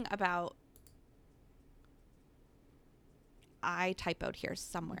talking about, I typoed here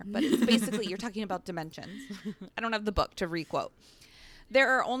somewhere, but it's basically you're talking about dimensions. I don't have the book to requote. There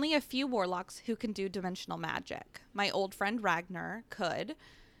are only a few warlocks who can do dimensional magic. My old friend Ragnar could.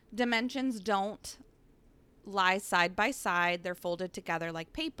 Dimensions don't lie side by side. They're folded together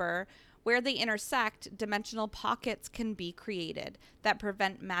like paper. Where they intersect, dimensional pockets can be created that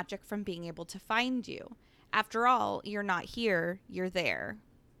prevent magic from being able to find you. After all, you're not here, you're there.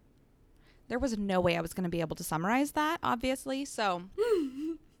 There was no way I was going to be able to summarize that, obviously. So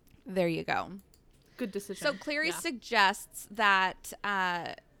there you go. Good decision. So Clary suggests that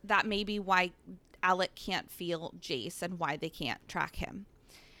that may be why Alec can't feel Jace and why they can't track him.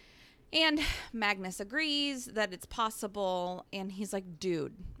 And Magnus agrees that it's possible. And he's like,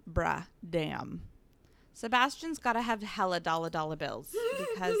 dude, bruh, damn. Sebastian's got to have hella dollar bills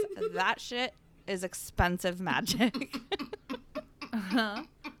because that shit is expensive magic. Uh-huh.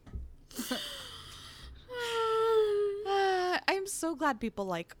 I'm so glad people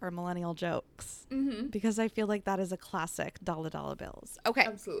like our millennial jokes because I feel like that is a classic dollar bills. Okay.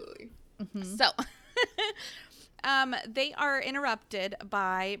 Absolutely. So they are interrupted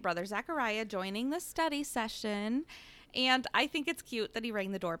by Brother Zachariah joining the study session. And I think it's cute that he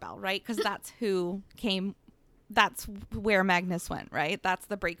rang the doorbell, right? Because that's who came. That's where Magnus went, right? That's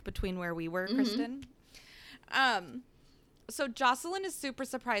the break between where we were, Kristen. So Jocelyn is super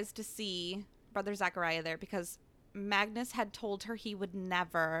surprised to see Brother Zachariah there because Magnus had told her he would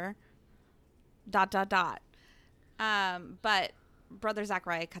never ... But Brother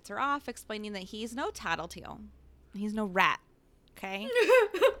Zachariah cuts her off, explaining that he's no tattletale. He's no rat, okay?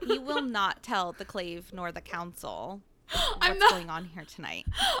 He will not tell the Clave nor the council what's going on here tonight.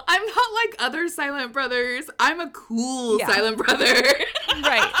 I'm not like other silent brothers. I'm a cool silent brother.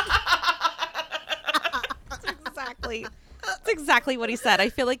 Right. That's exactly what he said. I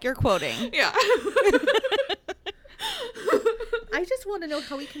feel like you're quoting. Yeah. I just want to know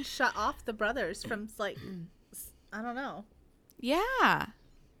how we can shut off the brothers from, like, I don't know. Yeah.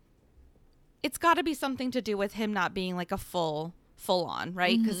 It's got to be something to do with him not being like a full on,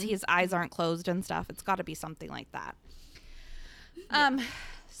 right? Because his eyes aren't closed and stuff. It's got to be something like that.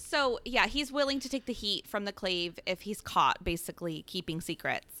 So, yeah, he's willing to take the heat from the Clave if he's caught basically keeping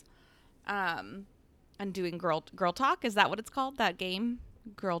secrets. And doing girl talk. Is that what it's called? That game?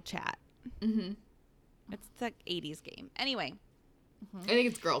 Girl chat. It's the 80s game. Anyway. I think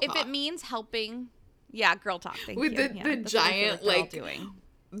it's girl talk. If it means helping. Yeah, girl talk. Thank you. With the giant, like doing.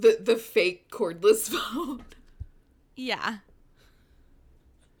 The fake cordless phone. Yeah.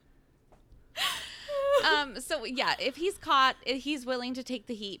 So yeah, if he's caught, he's willing to take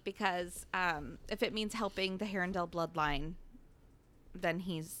the heat because if it means helping the Herondale bloodline, then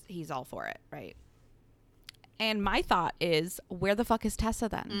he's all for it, right? And my thought is, where the fuck is Tessa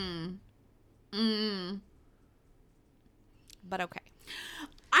then? But okay.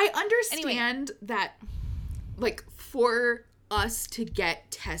 I understand that, like, for us to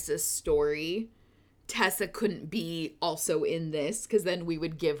get Tessa's story, Tessa couldn't be also in this because then we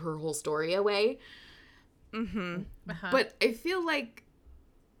would give her whole story away. But I feel like,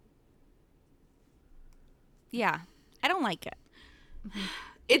 yeah, I don't like it.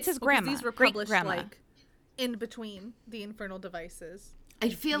 It's his grandma. These were published like in between the Infernal Devices. I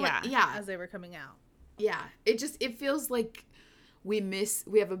feel as they were coming out. Yeah, it feels like we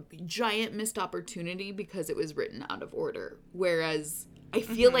have a giant missed opportunity because it was written out of order. Whereas I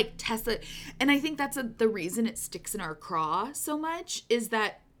feel like Tessa, and I think that's the reason it sticks in our craw so much, is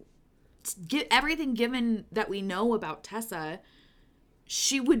that everything given that we know about Tessa,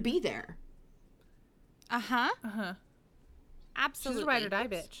 she would be there. Absolutely. She's a ride or die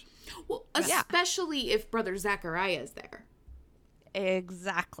bitch. Well, especially if Brother Zachariah is there.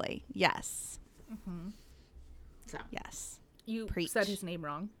 Exactly. Yes. So yes. You said his name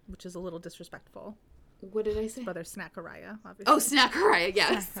wrong, which is a little disrespectful. What did I say? Brother Snackariah, obviously. Oh, Snackariah,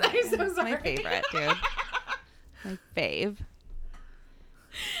 yes. I'm so sorry. My favorite, dude. My fave.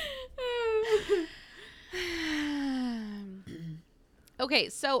 Okay,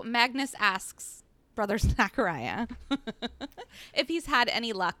 so Magnus asks Brother Snackariah if he's had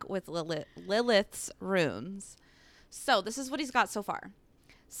any luck with Lilith's runes. So this is what he's got so far.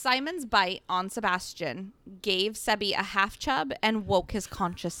 Simon's bite on Sebastian gave Sebi a half chub and woke his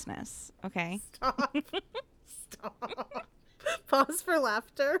consciousness. Okay. Stop. Pause for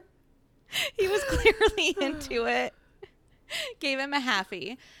laughter. He was clearly into it. Gave him a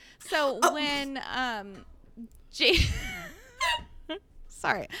halfie. So when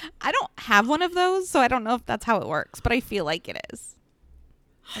sorry, I don't have one of those, so I don't know if that's how it works, but I feel like it is.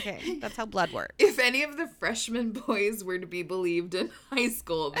 Okay, that's how blood works. If any of the freshman boys were to be believed in high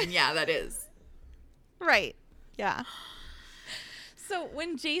school, then yeah, that is. Right. Yeah. So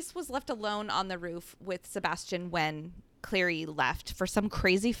when Jace was left alone on the roof with Sebastian when Clary left for some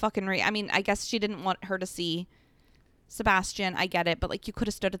crazy fucking reason. I mean, I guess she didn't want her to see Sebastian. I get it, but like you could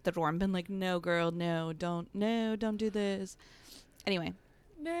have stood at the door and been like, "No, girl, no, don't do this." Anyway,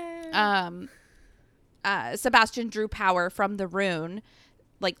 No. Sebastian drew power from the rune,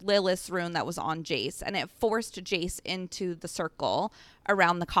 like Lilith's rune that was on Jace, and it forced Jace into the circle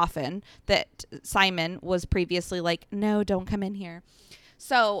around the coffin that Simon was previously like, "No, don't come in here."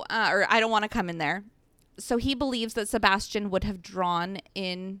 So, or I don't want to come in there. So he believes that Sebastian would have drawn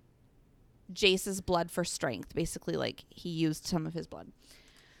in Jace's blood for strength. Basically, like he used some of his blood.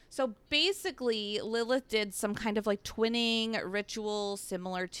 So basically, Lilith did some kind of like twinning ritual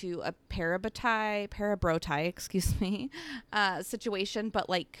similar to a parabrotai, excuse me, situation, but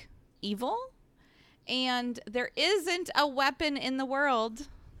like evil. And there isn't a weapon in the world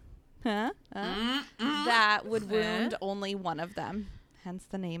that would wound only one of them. Hence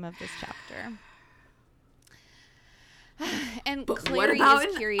the name of this chapter. And But Clary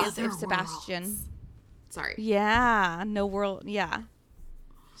is curious if Sebastian... Worlds? Sorry. Yeah, no world... Yeah.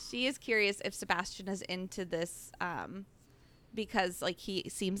 She is curious if Sebastian is into this because like he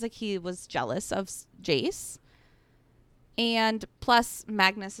seems like he was jealous of Jace. And plus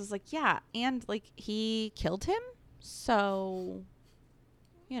Magnus is like, yeah, and like he killed him. So,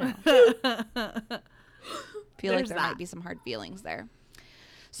 you know. Feel like there might be some hard feelings there.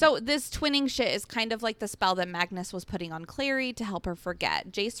 So this twinning shit is kind of like the spell that Magnus was putting on Clary to help her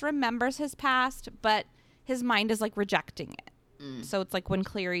forget. Jace remembers his past, but his mind is like rejecting it. So it's like when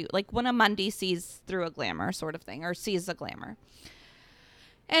Clary, like when a Mundy sees through a glamour sort of thing, or sees a glamour.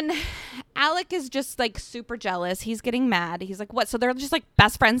 And Alec is just like super jealous. He's getting mad. He's like, what? So they're just like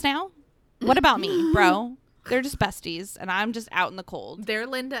best friends now? What about me, bro? They're just besties and I'm just out in the cold. They're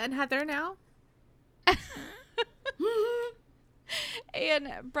Linda and Heather now?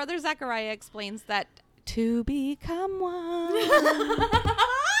 And Brother Zachariah explains that to become one.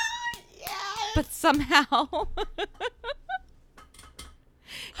 Yes. But somehow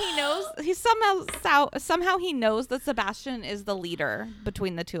he knows, he somehow he knows that Sebastian is the leader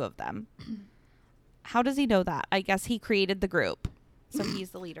between the two of them. How does he know that? I guess he created the group. So he's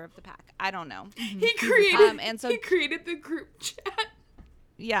the leader of the pack. I don't know. He created the group chat.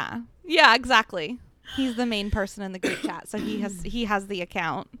 Yeah. Yeah, exactly. He's the main person in the group chat, so he has the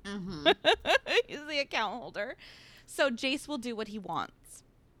account. Mm-hmm. He's the account holder. So Jace will do what he wants.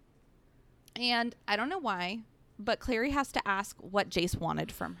 And I don't know why, but Clary has to ask what Jace wanted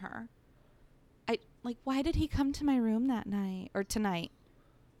from her. Why did he come to my room that night or tonight?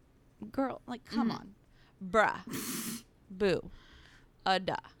 Girl, like, come on. Bruh. Boo.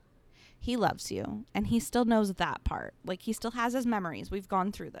 Duh. He loves you, and he still knows that part. Like, he still has his memories. We've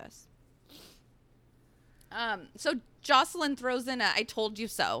gone through this. So Jocelyn throws in a I told you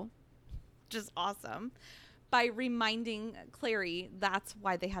so, which is awesome, by reminding Clary that's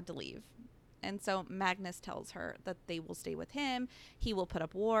why they had to leave. And so Magnus tells her that they will stay with him. He will put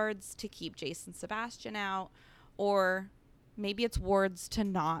up wards to keep Jace and Sebastian out, or maybe it's wards to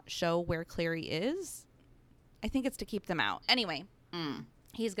not show where Clary is. I think it's to keep them out. Anyway,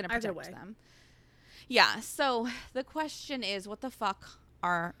 he's going to protect them. Yeah, so the question is, what the fuck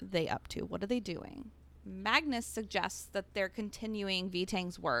are they up to? What are they doing? Magnus suggests that they're continuing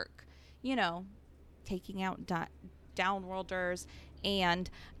Vitang's work, you know, taking out Downworlders and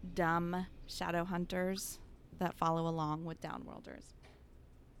dumb Shadowhunters that follow along with Downworlders.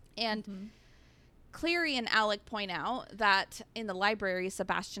 And Clary and Alec point out that in the library,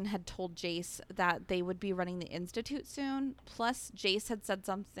 Sebastian had told Jace that they would be running the Institute soon. Plus, Jace had said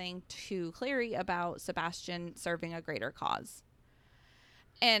something to Clary about Sebastian serving a greater cause.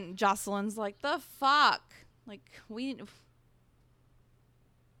 And Jocelyn's like, the fuck? Like, who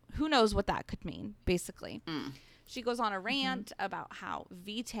knows what that could mean, basically. She goes on a rant about how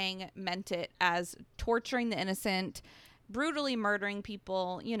Vitang meant it as torturing the innocent, brutally murdering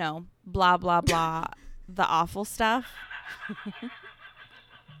people, you know, blah, blah, blah, the awful stuff.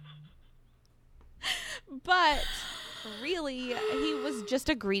 But really, he was just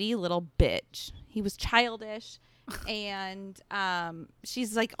a greedy little bitch. He was childish. And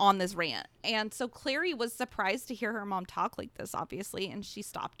she's like on this rant. And so Clary was surprised to hear her mom talk like this, obviously. And she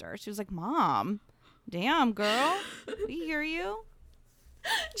stopped her. She was like, Mom, damn, girl, we hear you.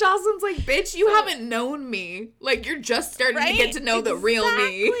 Jocelyn's like, bitch, you haven't known me. Like, you're just starting to get to know the real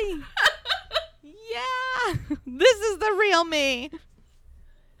me. Yeah. This is the real me.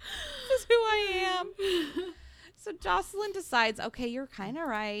 This is who I am. So Jocelyn decides, okay, you're kind of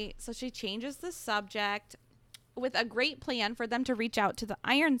right. So she changes the subject with a great plan for them to reach out to the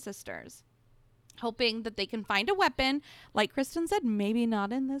Iron Sisters, hoping that they can find a weapon, like Kristen said, maybe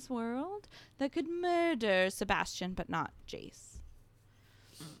not in this world, that could murder Sebastian, but not Jace.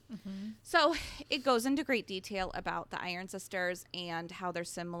 Mm-hmm. So it goes into great detail about the Iron Sisters and how they're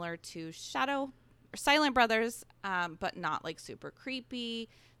similar to Silent Brothers, but not like super creepy.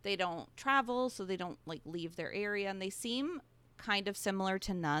 They don't travel, so they don't like leave their area, and they seem kind of similar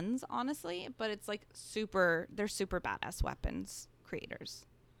to nuns, honestly, but it's like they're super badass weapons creators.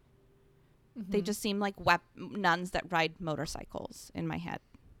 Mm-hmm. They just seem like nuns that ride motorcycles in my head.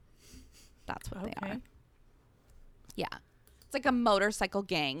 That's what they are. Yeah. It's like a motorcycle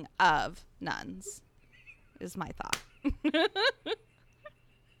gang of nuns, is my thought.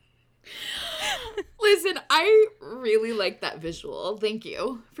 Listen, I really like that visual. Thank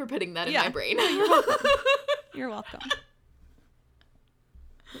you for putting that in my brain. No, you're welcome. You're welcome.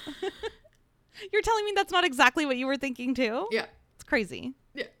 You're telling me that's not exactly what you were thinking too? Yeah. It's crazy.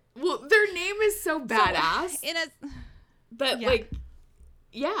 Yeah. Well, their name is so badass.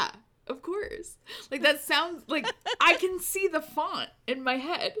 Yeah, of course. Like, that sounds like I can see the font in my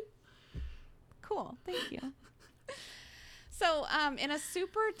head. Cool. Thank you. So, in a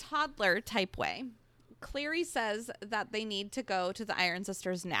super toddler type way, Clary says that they need to go to the Iron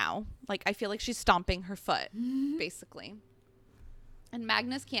Sisters now. Like, I feel like she's stomping her foot, basically. And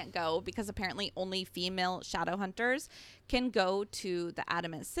Magnus can't go because apparently only female Shadowhunters can go to the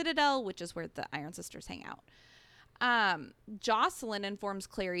Adamant Citadel, which is where the Iron Sisters hang out. Jocelyn informs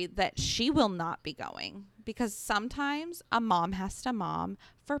Clary that she will not be going because sometimes a mom has to mom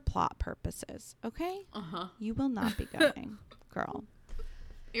for plot purposes. Okay? Uh-huh. You will not be going, girl.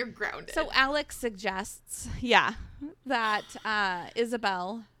 You're grounded. So Alex suggests, that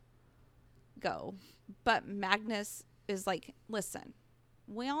Isabel go. But Magnus is like, listen,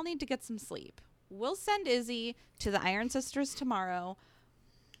 we all need to get some sleep. We'll send Izzy to the Iron Sisters tomorrow.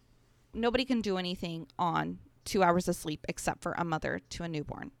 Nobody can do anything on 2 hours of sleep except for a mother to a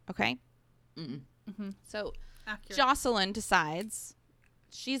newborn. Okay? Mm-hmm. So accurate. Jocelyn decides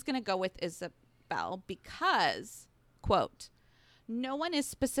she's going to go with Isabel because, quote, no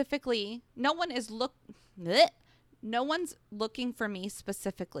one's looking for me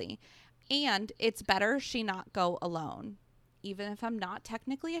specifically, and it's better she not go alone. Even if I'm not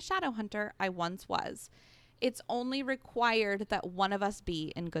technically a Shadowhunter, I once was. It's only required that one of us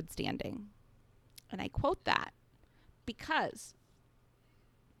be in good standing. And I quote that because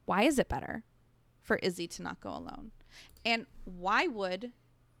why is it better for Izzy to not go alone? And why would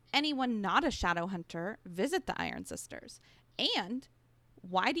anyone not a Shadowhunter visit the Iron Sisters? And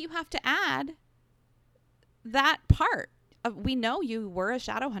why do you have to add that part? We know you were a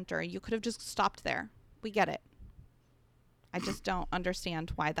Shadowhunter. You could have just stopped there. We get it. I just don't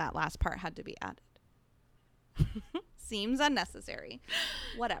understand why that last part had to be added. Seems unnecessary.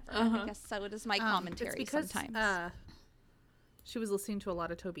 Whatever. I guess so does my commentary it's because, sometimes. She was listening to a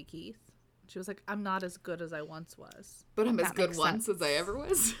lot of Toby Keith. She was like, I'm not as good as I once was. But I'm as good once as I ever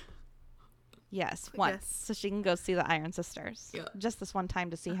was. Yes, once. Yes. So she can go see the Iron Sisters. Yeah. Just this one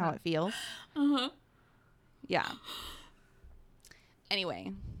time to see how it feels. Uh-huh. Yeah.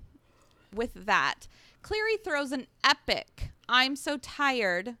 Anyway, with that, Clary throws an epic, I'm so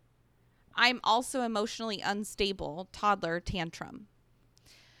tired, I'm also emotionally unstable toddler tantrum.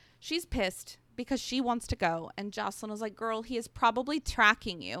 She's pissed because she wants to go, and Jocelyn is like, girl, he is probably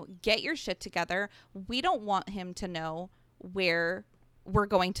tracking you. Get your shit together. We don't want him to know where we're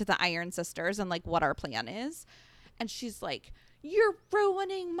going to the Iron Sisters and like what our plan is. And she's like, you're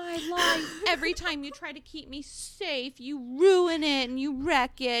ruining my life. Every time you try to keep me safe, you ruin it and you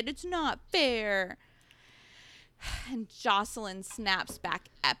wreck it. It's not fair. And Jocelyn snaps back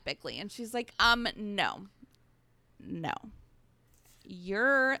epically, and she's like, no.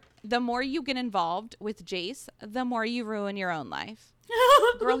 The more you get involved with Jace, the more you ruin your own life.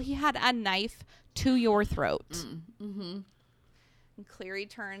 Girl, he had a knife to your throat. Mm-hmm. And Clary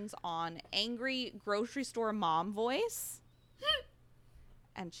turns on angry grocery store mom voice.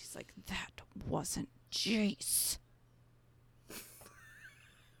 And she's like, that wasn't Jace.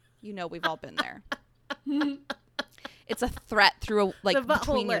 You know, we've all been there. It's a threat through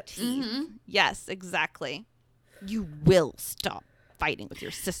between your teeth. Mm-hmm. Yes, exactly. You will stop fighting with your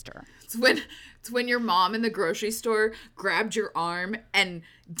sister. It's when your mom in the grocery store grabbed your arm and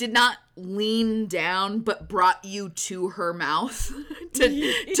did not lean down, but brought you to her mouth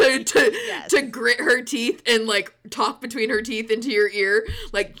to grit her teeth and like talk between her teeth into your ear.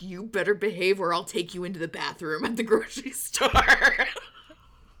 Like, you better behave or I'll take you into the bathroom at the grocery store.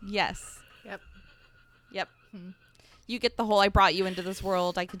 Yes. Yep. You get the whole I brought you into this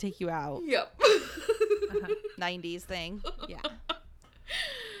world, I can take you out. Yep. 90s thing. Yeah.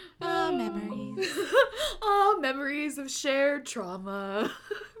 Oh, memories. Oh, memories of shared trauma.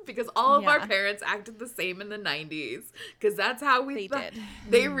 Because all of our parents acted the same in the 90s. Because that's how they did.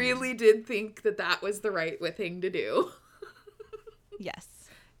 They really did think that was the right thing to do. Yes.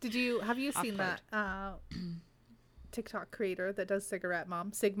 Have you seen that TikTok creator that does cigarette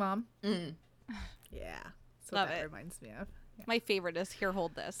mom, Sig Mom? Mm. Yeah. So Love that it. reminds me of. Yeah. My favorite is Here,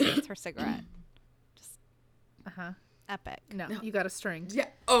 Hold This. It's her cigarette. Just epic. No, you got a string. Yeah.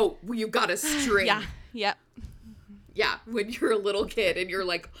 Oh, well, you got a string. Yeah. Yep. Yeah. When you're a little kid and you're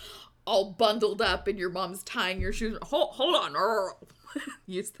like all bundled up and your mom's tying your shoes. Hold on.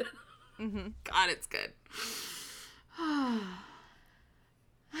 Used to. Mm-hmm. God, it's good.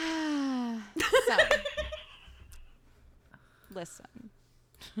 So, listen.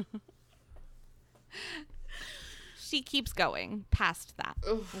 She keeps going past that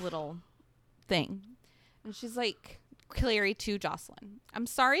little thing. And she's like, Clary to Jocelyn, I'm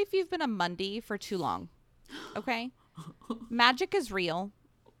sorry if you've been a Mundy for too long. Okay? Magic is real.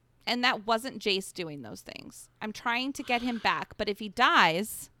 And that wasn't Jace doing those things. I'm trying to get him back. But if he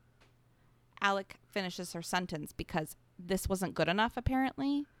dies, Alec finishes her sentence because this wasn't good enough,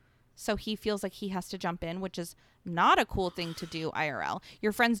 apparently. So he feels like he has to jump in, which is not a cool thing to do IRL.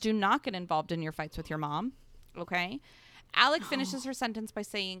 Your friends do not get involved in your fights with your mom. Okay? Alec finishes her sentence by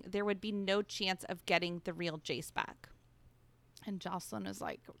saying there would be no chance of getting the real Jace back. And Jocelyn is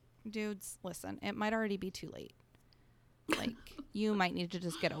like, dudes, listen, it might already be too late. Like, you might need to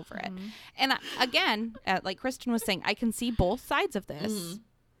just get over it. And again, like Kristen was saying, I can see both sides of this.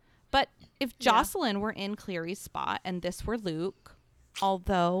 But if Jocelyn were in Clary's spot and this were Luke,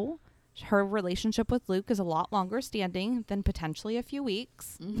 although her relationship with Luke is a lot longer standing than potentially a few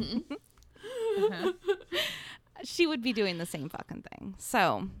weeks, she would be doing the same fucking thing.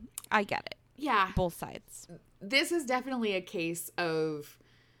 So I get it. Yeah. Both sides. This is definitely a case of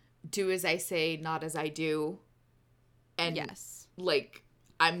do as I say, not as I do. And yes, like,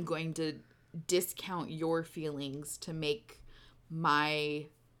 I'm going to discount your feelings to make my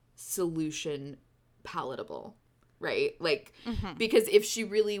solution palatable, right? Like, because if she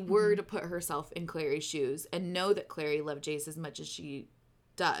really were to put herself in Clary's shoes and know that Clary loved Jace as much as she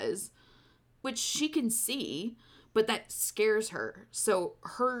does, which she can see, but that scares her. So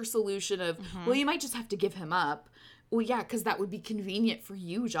her solution of, well, you might just have to give him up. Well, yeah, because that would be convenient for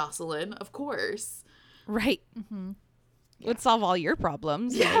you, Jocelyn, of course. Right. Would solve all your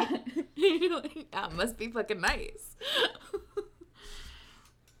problems. Yeah. Right? That must be fucking nice.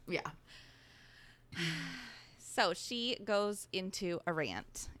 Yeah. So she goes into a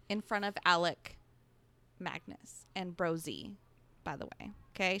rant in front of Alec, Magnus, and Brosy, by the way.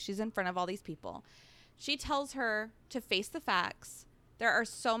 Okay? She's in front of all these people. She tells her to face the facts. There are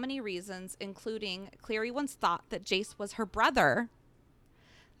so many reasons, including Clary once thought that Jace was her brother,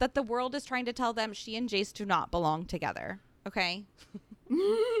 that the world is trying to tell them she and Jace do not belong together. Okay?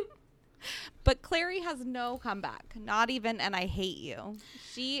 But Clary has no comeback. Not even, and I hate you.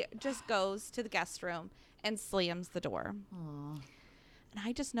 She just goes to the guest room and slams the door. Aww. And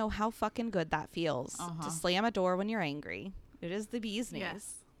I just know how fucking good that feels to slam a door when you're angry. It is the bee's knees.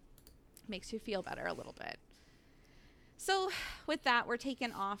 Yes. Makes you feel better a little bit. So with that, we're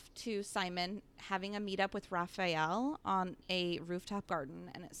taken off to Simon having a meetup with Raphael on a rooftop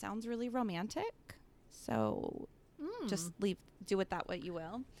garden. And it sounds really romantic. So just do with that what you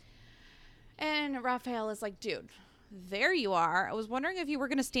will. And Raphael is like, dude, there you are. I was wondering if you were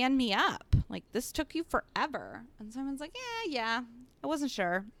going to stand me up. Like, this took you forever. And Simon's like, yeah. I wasn't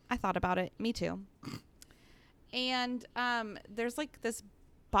sure. I thought about it. Me too. And there's like this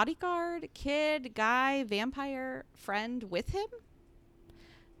bodyguard, kid, guy, vampire friend with him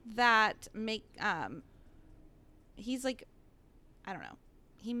that he's like, I don't know.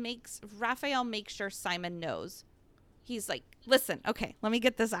 Raphael makes sure Simon knows. He's like, listen, okay, let me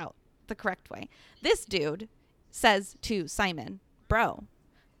get this out the correct way. This dude says to Simon, bro,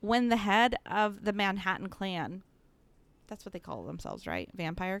 when the head of the Manhattan clan, that's what they call themselves, right?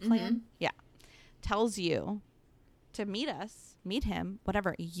 Vampire clan? Yeah. Tells you to meet him,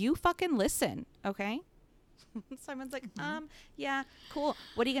 whatever, you fucking listen, okay? Simon's like, yeah, cool.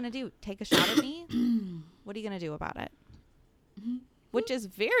 What are you going to do? Take a shot at me? What are you going to do about it? which is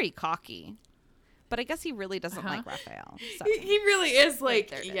very cocky. But I guess he really doesn't like Raphael. So. He really is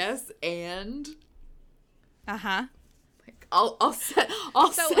like, yes, and like, I'll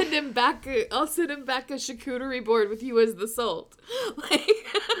send him back. I'll send him back a charcuterie board with you as the salt. Like,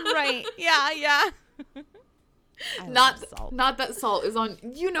 right? Yeah. Not that salt is on.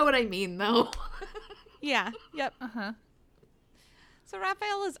 You know what I mean, though. Yeah. Yep. So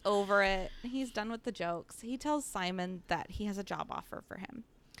Raphael is over it. He's done with the jokes. He tells Simon that he has a job offer for him.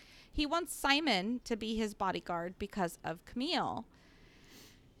 He wants Simon to be his bodyguard because of Camille.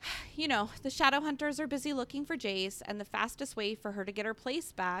 You know, the Shadowhunters are busy looking for Jace, and the fastest way for her to get her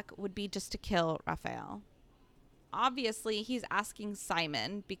place back would be just to kill Raphael. Obviously, he's asking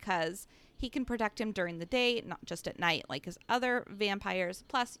Simon because he can protect him during the day, not just at night like his other vampires.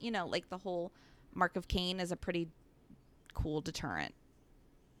 Plus, you know, like the whole Mark of Cain is a pretty cool deterrent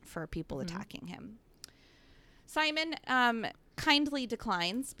for people attacking him. Simon kindly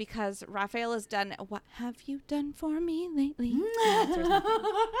declines because Raphael has done, what have you done for me lately?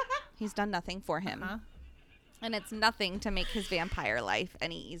 He's done nothing for him. And it's nothing to make his vampire life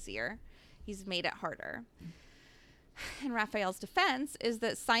any easier. He's made it harder. And Raphael's defense is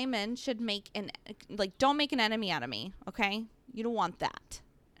that Simon should don't make an enemy out of me, okay? You don't want that.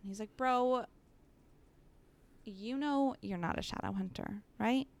 And he's like, bro, you know you're not a Shadowhunter,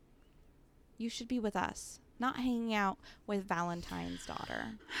 right? You should be with us, not hanging out with Valentine's daughter.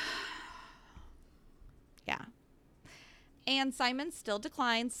 Yeah. And Simon still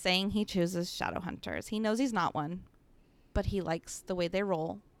declines, saying he chooses Shadowhunters. He knows he's not one, but he likes the way they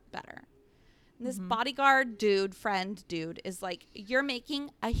roll better. And this bodyguard friend dude is like, you're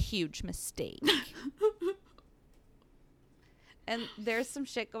making a huge mistake. And there's some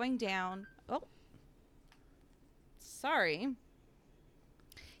shit going down. Oh, sorry.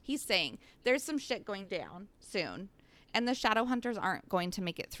 He's saying there's some shit going down soon, and the Shadowhunters aren't going to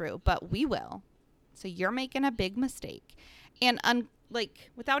make it through, but we will. So you're making a big mistake. And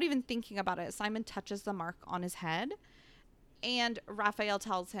without even thinking about it, Simon touches the mark on his head, and Raphael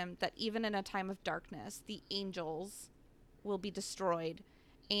tells him that even in a time of darkness, the angels will be destroyed,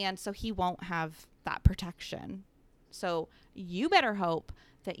 and so he won't have that protection. So you better hope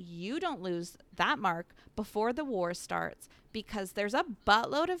that you don't lose that mark before the war starts, because there's a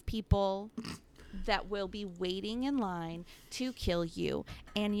buttload of people that will be waiting in line to kill you.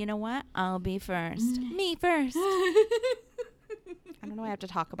 And you know what? I'll be first. Me first. I don't know why I have to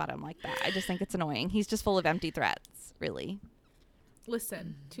talk about him like that. I just think it's annoying. He's just full of empty threats, really.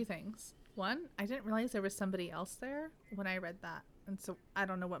 Listen, two things. One, I didn't realize there was somebody else there when I read that. And so I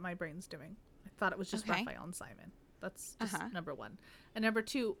don't know what my brain's doing. I thought it was just Raphael and Simon. That's just number one. And number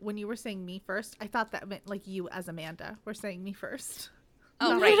two, when you were saying me first, I thought that meant like you as Amanda were saying me first.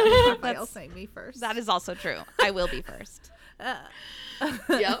 Oh, right. Raphael saying me first. That is also true. I will be first.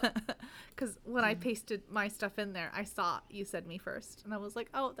 Yep. Because when I pasted my stuff in there, I saw you said me first. And I was like,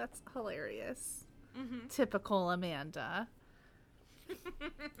 oh, that's hilarious. Typical Amanda.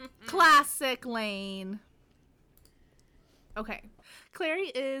 Classic Lane. Okay. Clary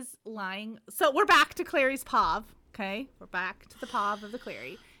is lying. So we're back to Clary's POV. Okay. We're back to the POV of the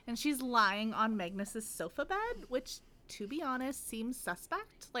Clary. And she's lying on Magnus's sofa bed, which, to be honest, seems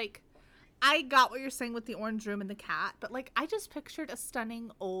suspect. Like, I got what you're saying with the orange room and the cat, but, like, I just pictured a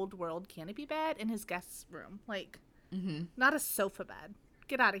stunning old world canopy bed in his guest's room. Like, not a sofa bed.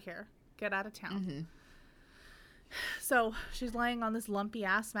 Get out of here. Get out of town. So she's laying on this lumpy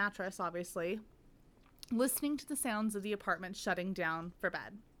ass mattress, obviously, listening to the sounds of the apartment shutting down for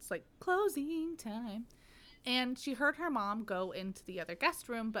bed. It's like closing time. And she heard her mom go into the other guest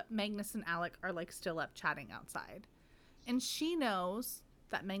room, but Magnus and Alec are like still up chatting outside. And she knows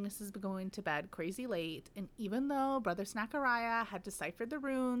that Magnus has been going to bed crazy late. And even though Brother Snackariah had deciphered the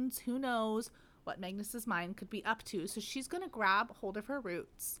runes, who knows what Magnus's mind could be up to. So she's going to grab hold of her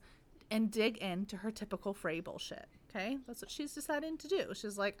roots and dig into her typical Frey bullshit. Okay? That's what she's deciding to do.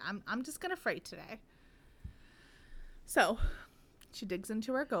 She's like, I'm just going to Frey today. So she digs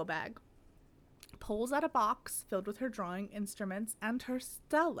into her go bag, pulls out a box filled with her drawing instruments and her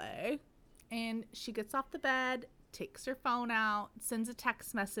stele, and she gets off the bed, takes her phone out, sends a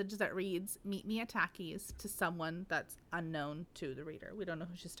text message that reads, "Meet me at Tacky's," to someone that's unknown to the reader. We don't know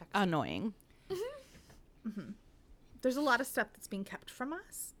who she's texting. Annoying. There's a lot of stuff that's being kept from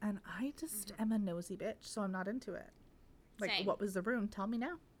us, and I just am a nosy bitch, so I'm not into it. Like, Same. What was the rune? Tell me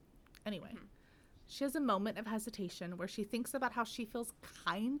now. Anyway. She has a moment of hesitation where she thinks about how she feels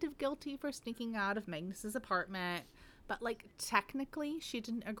kind of guilty for sneaking out of Magnus's apartment, but, like, technically she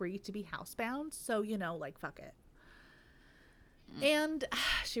didn't agree to be housebound, so, you know, like, fuck it. And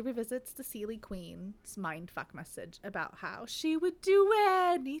she revisits the Seelie Queen's mindfuck message about how she would do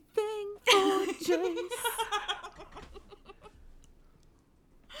anything for Jace.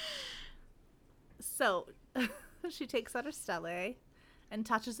 So she takes out her stele and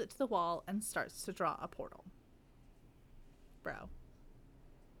touches it to the wall and starts to draw a portal. Bro.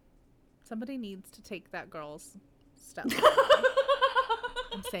 Somebody needs to take that girl's stele.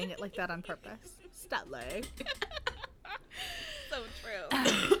 I'm saying it like that on purpose. Stele. So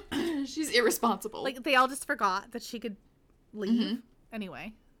true. She's irresponsible. Like, they all just forgot that she could leave.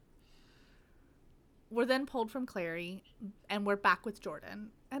 Anyway. We're then pulled from Clary, and we're back with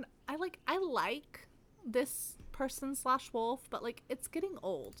Jordan. And I like this person / wolf, but, like, it's getting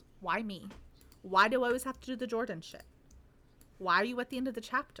old. Why me? Why do I always have to do the Jordan shit? Why are you at the end of the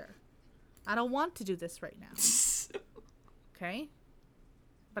chapter? I don't want to do this right now. Okay?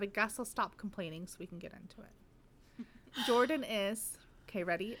 But I guess I'll stop complaining so we can get into it. Jordan is... Okay,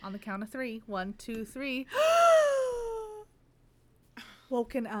 ready? On the count of 3. 1, 2, 3.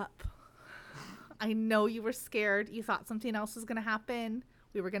 Woken up. I know you were scared. You thought something else was going to happen.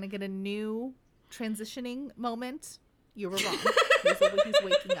 We were going to get a new transitioning moment. You were wrong. He's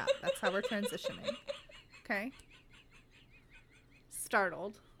waking up. That's how we're transitioning. Okay?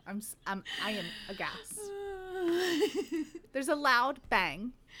 Startled. I am aghast. There's a loud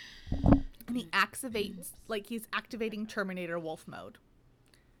bang, and he activates, like he's activating Terminator Wolf mode.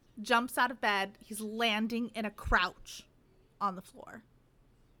 Jumps out of bed. He's landing in a crouch on the floor.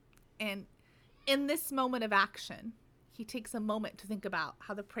 And in this moment of action, he takes a moment to think about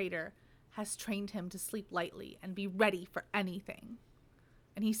how the Praetor has trained him to sleep lightly and be ready for anything.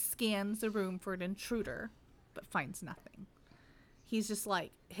 And he scans the room for an intruder, but finds nothing. He's just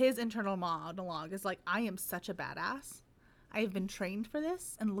like, his internal monologue is like, I am such a badass. I have been trained for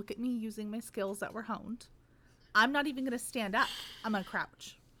this, and look at me using my skills that were honed. I'm not even going to stand up. I'm going to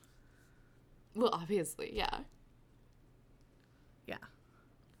crouch. Well, obviously, yeah. Yeah.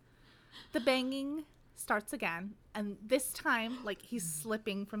 The banging starts again, and this time, like, he's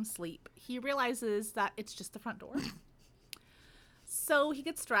slipping from sleep. He realizes that it's just the front door. So he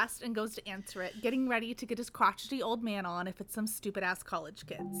gets dressed and goes to answer it, getting ready to get his crotchety old man on if it's some stupid-ass college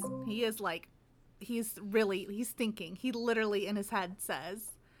kids. He is like, he's thinking. He literally in his head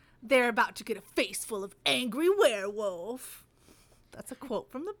says, they're about to get a face full of angry werewolf. That's a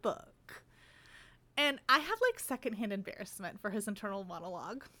quote from the book. And I have, like, secondhand embarrassment for his internal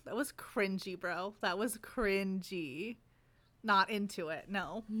monologue. That was cringy, bro. That was cringy. Not into it,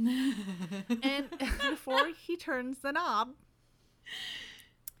 no. And before he turns the knob,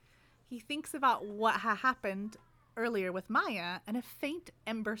 he thinks about what happened earlier with Maya, and a faint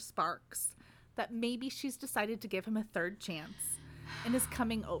ember sparks that maybe she's decided to give him a third chance and is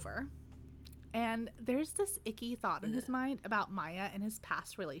coming over. And there's this icky thought in his mind about Maya and his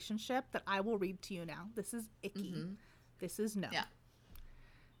past relationship that I will read to you now. This is icky. This is no. Yeah.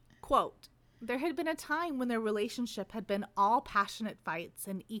 Quote, there had been a time when their relationship had been all passionate fights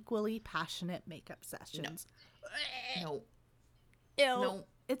and equally passionate makeup sessions. No. Ew. No.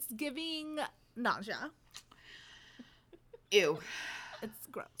 It's giving nausea. Ew. It's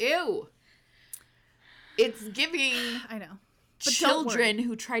gross. Ew. It's giving... I know. But children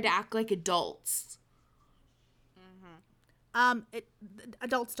who try to act like adults.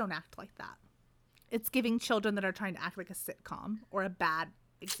 Adults don't act like that. It's giving children that are trying to act like a sitcom or a bad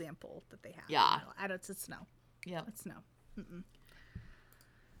example that they have. Yeah. You know, it's no. Yeah. It's no.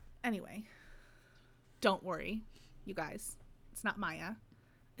 Anyway, don't worry, you guys. It's not Maya.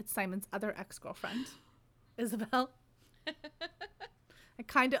 It's Simon's other ex-girlfriend, Isabel. I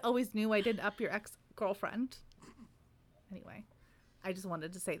kind of always knew I didn't up your ex-girlfriend. Anyway, I just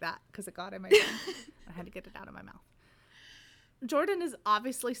wanted to say that because it got in my mouth. I had to get it out of my mouth. Jordan is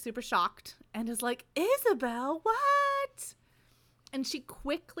obviously super shocked and is like, Isabel, what? And she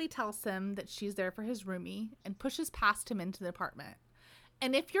quickly tells him that she's there for his roomie and pushes past him into the apartment.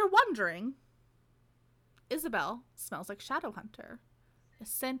 And if you're wondering, Isabel smells like Shadowhunter, a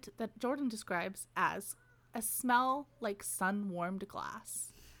scent that Jordan describes as a smell like sun-warmed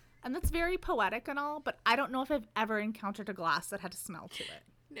glass. And that's very poetic and all, but I don't know if I've ever encountered a glass that had a smell to it.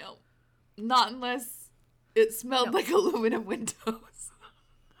 No. Not unless it smelled like aluminum windows.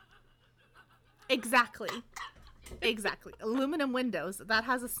 Exactly. Aluminum windows, that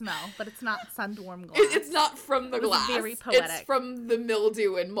has a smell, but it's not sun-warmed glass. It's not from the glass. It's very poetic. It's from the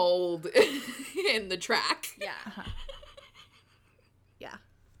mildew and mold in the track. Yeah. Yeah.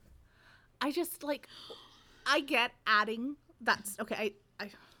 I just, like, I get adding that's, okay, I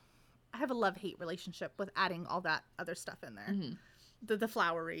have a love-hate relationship with adding all that other stuff in there. The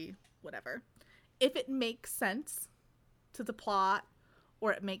flowery, whatever. If it makes sense to the plot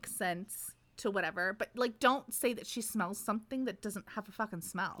or it makes sense to whatever. But, like, don't say that she smells something that doesn't have a fucking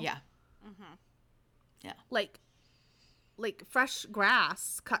smell. Yeah. Mm-hmm. Yeah. Like fresh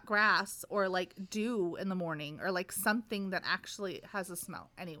grass, cut grass, or, like, dew in the morning, or, like, something that actually has a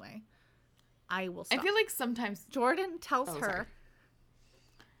smell. Anyway, I will stop. I feel like sometimes Jordan tells her. Sorry.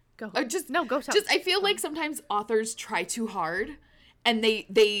 Go. Go tell. I feel like sometimes authors try too hard and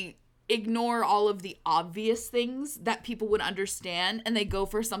they ignore all of the obvious things that people would understand, and they go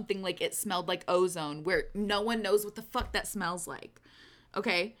for something like it smelled like ozone, where no one knows what the fuck that smells like.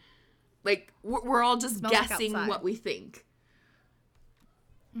 Okay? Like, we're all just guessing like what we think.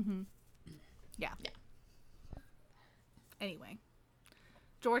 Mm-hmm. Yeah. Anyway,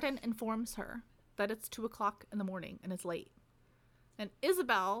 Jordan informs her that it's 2:00 in the morning and it's late. And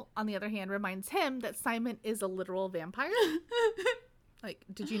Isabel, on the other hand, reminds him that Simon is a literal vampire. Like,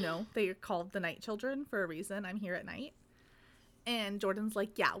 did you know they are called the Night Children for a reason? I'm here at night. And Jordan's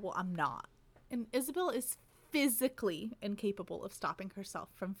like, yeah, well, I'm not. And Isabel is physically incapable of stopping herself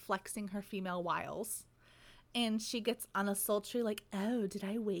from flexing her female wiles. And she gets on a sultry, like, oh, did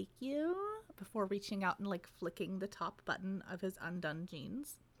I wake you? Before reaching out and, like, flicking the top button of his undone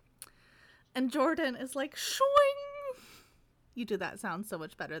jeans. And Jordan is like, shwing! You do that sound so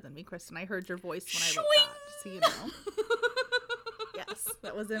much better than me, Kristen. I heard your voice when I wrote that, so you know. Yes,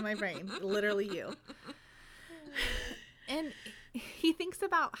 that was in my brain. Literally you. And he thinks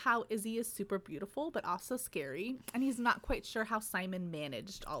about how Izzy is super beautiful, but also scary. And he's not quite sure how Simon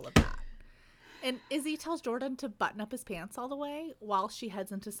managed all of that. And Izzy tells Jordan to button up his pants all the way while she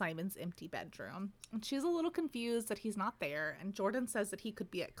heads into Simon's empty bedroom. And she's a little confused that he's not there. And Jordan says that he could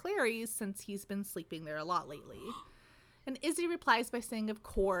be at Clary's since he's been sleeping there a lot lately. And Izzy replies by saying, of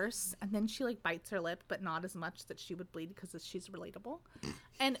course. And then she, like, bites her lip, but not as much that she would bleed because she's relatable.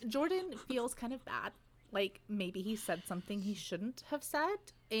 And Jordan feels kind of bad. Like, maybe he said something he shouldn't have said.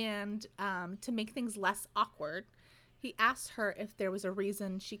 And to make things less awkward, he asks her if there was a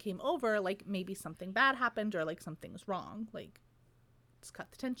reason she came over, like maybe something bad happened or like something's wrong. Like, let's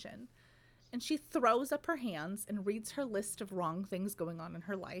cut the tension. And she throws up her hands and reads her list of wrong things going on in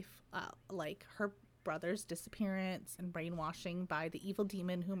her life, like her brother's disappearance and brainwashing by the evil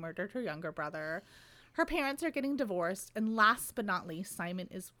demon who murdered her younger brother. Her parents are getting divorced. And last but not least, Simon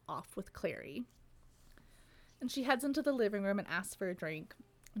is off with Clary. And she heads into the living room and asks for a drink.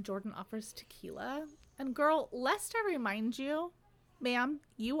 And Jordan offers tequila. And girl, lest I remind you, ma'am,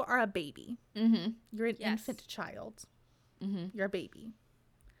 you are a baby. Mm-hmm. You're an infant child. Mm-hmm. You're a baby.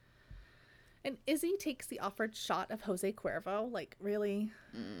 And Izzy takes the offered shot of Jose Cuervo. Like, really?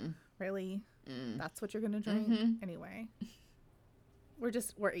 Really? That's what you're going to drink? Mm-hmm. Anyway. We're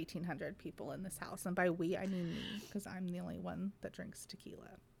 1,800 people in this house. And by we, I mean me. Because I'm the only one that drinks tequila.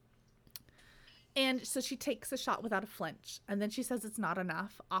 And so she takes a shot without a flinch. And then she says it's not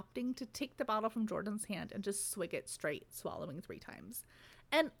enough, opting to take the bottle from Jordan's hand and just swig it straight, swallowing 3 times.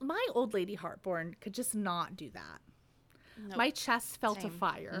 And my old lady heartburn could just not do that. Nope. My chest felt a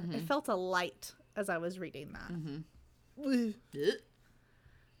fire. Mm-hmm. It felt a light as I was reading that. Mm-hmm.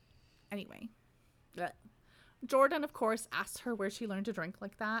 Anyway. Jordan, of course, asks her where she learned to drink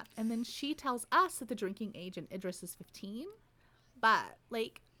like that. And then she tells us that the drinking age in Idris is 15. But,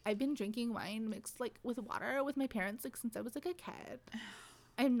 like, I've been drinking wine mixed, like, with water with my parents, like, since I was, like, a kid.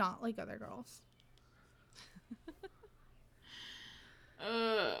 I'm not like other girls.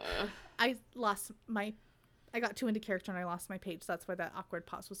 I got too into character and I lost my page, so that's why that awkward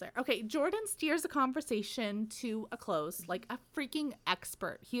pause was there. Okay, Jordan steers the conversation to a close like a freaking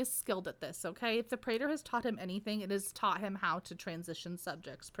expert. He is skilled at this, okay? If the Praetor has taught him anything, it has taught him how to transition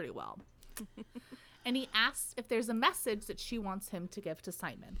subjects pretty well. And he asks if there's a message that she wants him to give to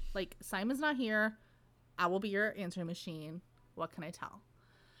Simon. Like, Simon's not here. I will be your answering machine. What can I tell?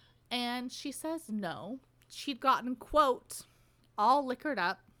 And she says no. She'd gotten, quote, all liquored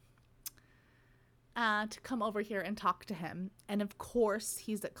up to come over here and talk to him. And, of course,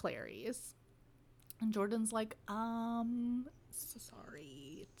 he's at Clary's. And Jordan's like, so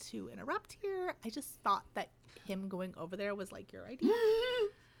sorry to interrupt here. I just thought that him going over there was, like, your idea.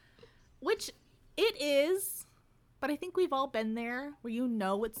 Which... it is, but I think we've all been there where you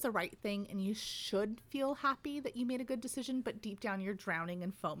know it's the right thing and you should feel happy that you made a good decision, but deep down you're drowning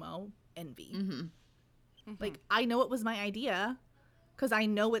in FOMO envy. Mm-hmm. Mm-hmm. Like, I know it was my idea because I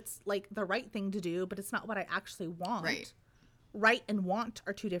know it's, like, the right thing to do, but it's not what I actually want. Right. Right and want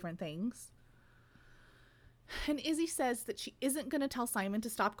are 2 different things. And Izzy says that she isn't going to tell Simon to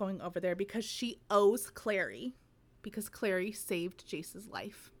stop going over there because she owes Clary, because Clary saved Jace's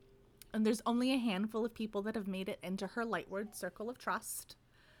life. And there's only a handful of people that have made it into her Lightward circle of trust.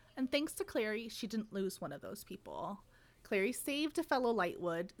 And thanks to Clary, she didn't lose one of those people. Clary saved a fellow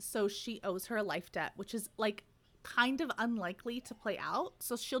Lightwood, so she owes her a life debt, which is like kind of unlikely to play out.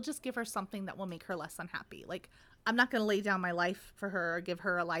 So she'll just give her something that will make her less unhappy. Like, I'm not going to lay down my life for her or give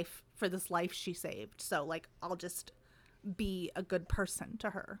her a life for this life she saved. So, like, I'll just be a good person to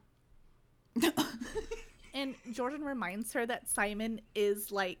her. And Jordan reminds her that Simon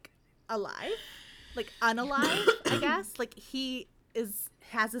is, like, alive. Like, unalive, I guess. Like, he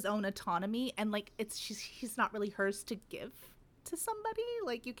has his own autonomy, and, like, he's not really hers to give to somebody.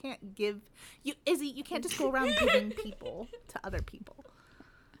 Like, you can't give you can't just go around giving people to other people.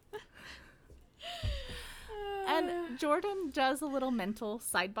 And Jordan does a little mental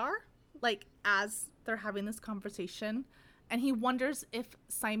sidebar, like, as they're having this conversation, and he wonders if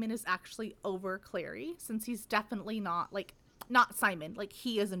Simon is actually over Clary, since he's definitely not Simon, like,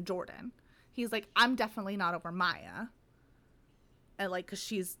 he isn't Jordan. He's like, I'm definitely not over Maya. And, like, because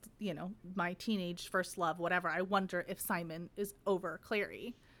she's, you know, my teenage first love, whatever. I wonder if Simon is over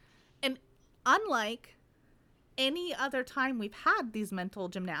Clary. And unlike any other time we've had these mental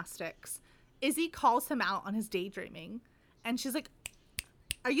gymnastics, Izzy calls him out on his daydreaming. And she's like,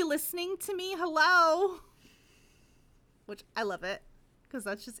 are you listening to me? Hello? Which I love it, because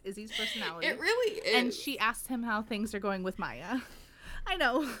that's just Izzy's personality. It really is. And she asks him how things are going with Maya. I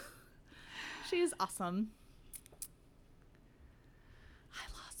know. She's awesome.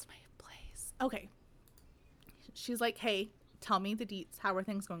 Okay. She's like, hey, tell me the deets. How are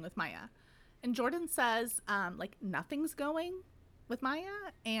things going with Maya? And Jordan says, like, nothing's going with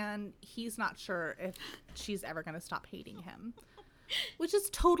Maya, and he's not sure if she's ever going to stop hating him. Which is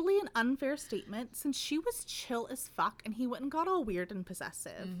totally an unfair statement, since she was chill as fuck, and he went and got all weird and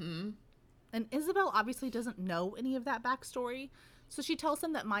possessive. Mm-hmm. And Isabel obviously doesn't know any of that backstory, so she tells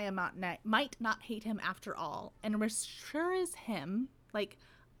him that Maya might not hate him after all, and reassures him, like,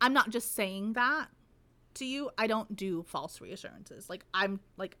 I'm not just saying that to you. I don't do false reassurances. Like,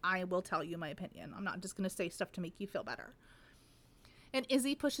 I will tell you my opinion. I'm not just going to say stuff to make you feel better. And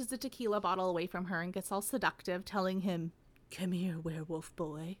Izzy pushes the tequila bottle away from her and gets all seductive, telling him, come here, werewolf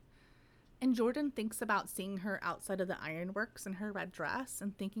boy. And Jordan thinks about seeing her outside of the ironworks in her red dress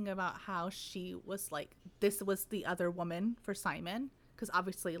and thinking about how she was like, this was the other woman for Simon. Because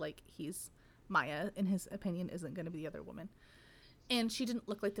obviously, like, Maya, in his opinion, isn't going to be the other woman. And she didn't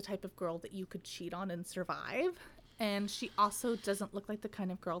look like the type of girl that you could cheat on and survive. And she also doesn't look like the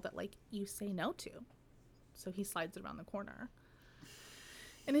kind of girl that, like, you say no to. So he slides around the corner.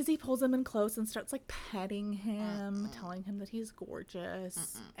 And Izzy pulls him in close and starts, like, petting him, telling him that he's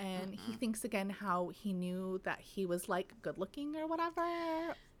gorgeous. And he thinks again how he knew that he was, like, good looking or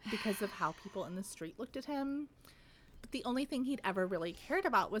whatever because of how people in the street looked at him. But the only thing he'd ever really cared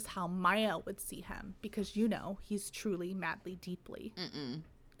about was how Maya would see him, because, you know, he's truly, madly, deeply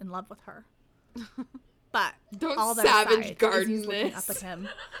in love with her. But don't all that savage aside, garden Izzy's looking this. up at him.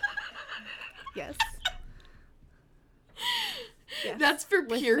 Yes. Yes. That's for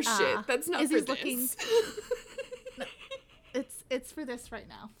pure shit. That's not Izzy's for this. No, it's for this right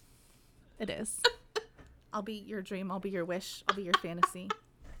now. It is. I'll be your dream. I'll be your wish. I'll be your fantasy.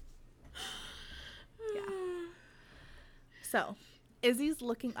 Yeah. So, Izzy's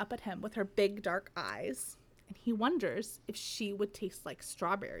looking up at him with her big dark eyes, and he wonders if she would taste like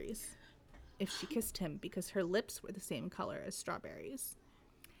strawberries if she kissed him, because her lips were the same color as strawberries.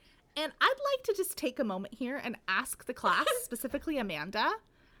 And I'd like to just take a moment here and ask the class, specifically Amanda,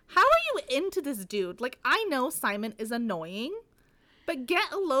 how are you into this dude? Like, I know Simon is annoying, but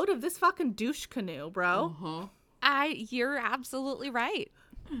get a load of this fucking douche canoe, bro. Uh-huh. You're absolutely right.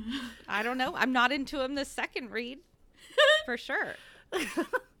 I don't know. I'm not into him this second read. For sure. It's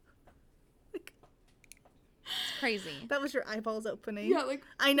crazy. That was your eyeballs opening. Yeah, like,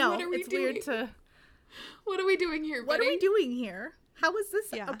 I know. what are we It's doing? weird to... What are we doing here, buddy? What are we doing here? How is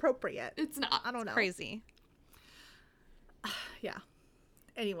this appropriate? It's not. I don't know. Crazy. Yeah.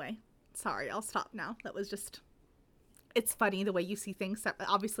 Anyway, sorry. I'll stop now. That was just... It's funny the way you see things.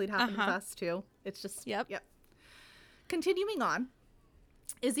 Obviously, it happened with us, too. It's just... Yep. Continuing on,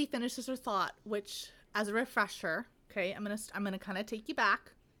 Izzy finishes her thought, which, as a refresher... Okay, I'm gonna kind of take you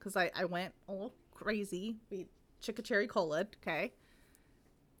back, because I went a little crazy. We Chicka-cherry colaed, okay?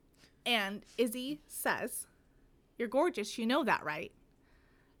 And Izzy says, you're gorgeous, you know that, right?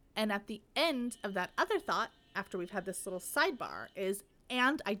 And at the end of that other thought, after we've had this little sidebar, is,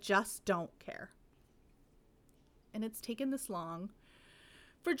 and I just don't care. And it's taken this long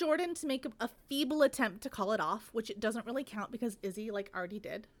for Jordan to make a feeble attempt to call it off, which it doesn't really count because Izzy, like, already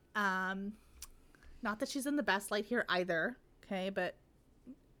did. Not that she's in the best light here either, okay? But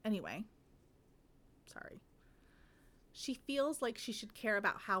anyway, sorry. She feels like she should care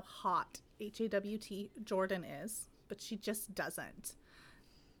about how hot HAWT Jordan is but she just doesn't.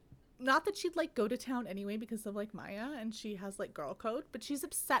 Not that she'd like go to town anyway because of like Maya and she has like girl code, but she's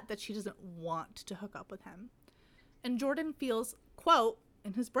upset that she doesn't want to hook up with him. And Jordan feels, quote,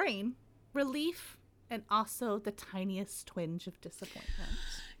 in his brain, relief and also the tiniest twinge of disappointment.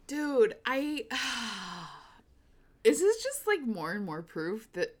 Dude, is this just like more and more proof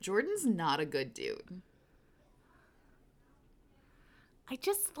that Jordan's not a good dude? I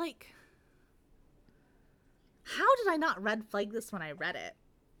just like, how did I not red flag this when I read it?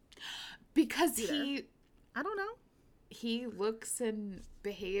 Because I don't know. He looks and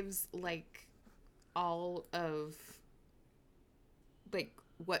behaves like all of like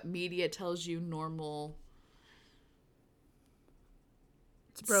what media tells you normal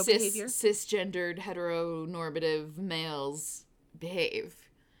behavior. Cisgendered heteronormative males behave.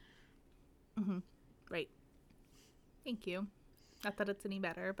 Mm-hmm. Right. Thank you. Not that it's any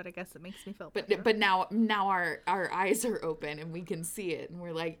better, but I guess it makes me feel better. But now our eyes are open and we can see it and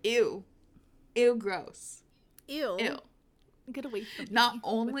we're like, ew, gross, ew. Get away from me. Not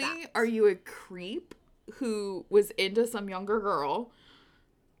only are you a creep who was into some younger girl,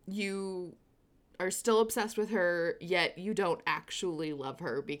 you are still obsessed with her, yet you don't actually love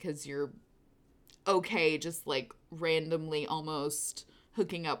her because you're okay just like randomly almost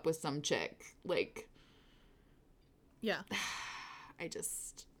hooking up with some chick. Like, yeah. I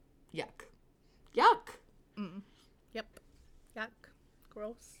just, yuck. Yep. Yuck.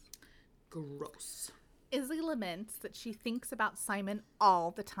 Gross. Izzy laments that she thinks about Simon all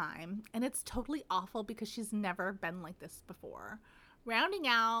the time, and it's totally awful because she's never been like this before. Rounding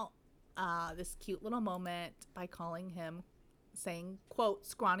out this cute little moment by calling him, saying, quote,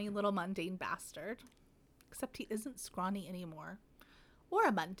 scrawny little mundane bastard. Except he isn't scrawny anymore. Or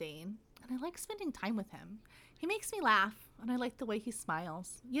a mundane. And I like spending time with him. He makes me laugh, and I like the way he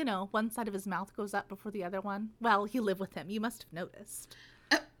smiles. You know, one side of his mouth goes up before the other one. Well, you live with him. You must have noticed.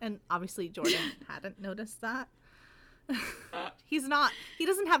 And obviously Jordan hadn't noticed that. He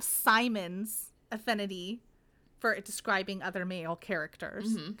doesn't have Simon's affinity for describing other male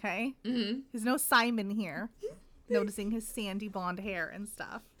characters, okay? Mm-hmm. There's no Simon here, noticing his sandy blonde hair and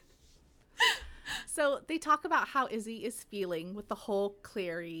stuff. So they talk about how Izzy is feeling with the whole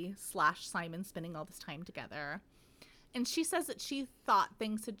Clary/Simon spending all this time together. And she says that she thought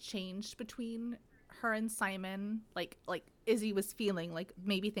things had changed between her and Simon. Like Izzy was feeling like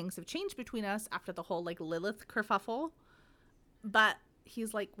maybe things have changed between us after the whole like Lilith kerfuffle. But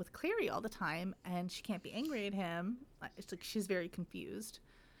he's like with Clary all the time and she can't be angry at him. It's like she's very confused.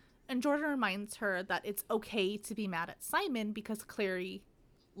 And Jordan reminds her that it's okay to be mad at Simon because Clary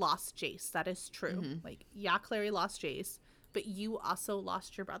lost Jace. That is true. Mm-hmm. Like, yeah, Clary lost Jace, but you also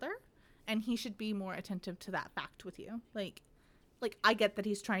lost your brother, and he should be more attentive to that fact with you. Like I get that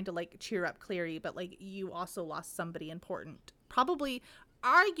he's trying to like cheer up Clary, but like you also lost somebody important, probably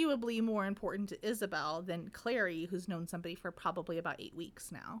arguably more important to Isabel than Clary, who's known somebody for probably about 8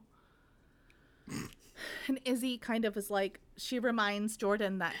 weeks now. And Izzy kind of is like, she reminds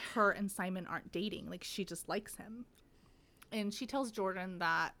Jordan that her and Simon aren't dating, like she just likes him. And she tells Jordan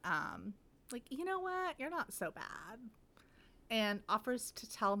that, like, you know what? You're not so bad. And offers to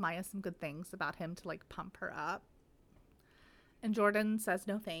tell Maya some good things about him to, like, pump her up. And Jordan says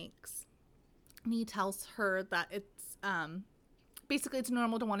no thanks. And he tells her that it's, basically it's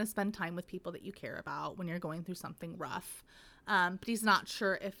normal to want to spend time with people that you care about when you're going through something rough. But he's not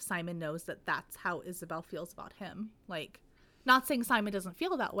sure if Simon knows that that's how Isabel feels about him. Like, not saying Simon doesn't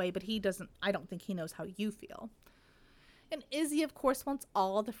feel that way, but I don't think he knows how you feel. And Izzy, of course, wants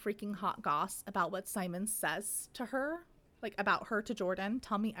all the freaking hot goss about what Simon says to her, like about her to Jordan.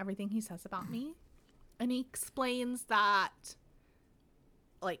 Tell me everything he says about me. And he explains that,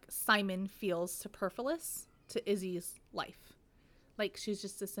 like, Simon feels superfluous to Izzy's life. Like, she's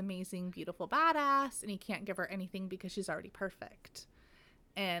just this amazing, beautiful badass, and he can't give her anything because she's already perfect.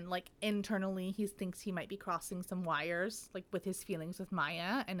 And, like, internally, he thinks he might be crossing some wires, like, with his feelings with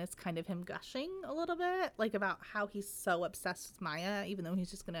Maya. And it's kind of him gushing a little bit, like, about how he's so obsessed with Maya, even though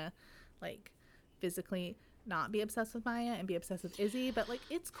he's just gonna, like, physically not be obsessed with Maya and be obsessed with Izzy. But, like,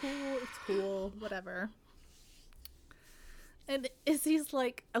 it's cool, whatever. And Izzy's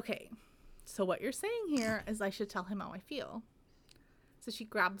like, okay, so what you're saying here is I should tell him how I feel. So she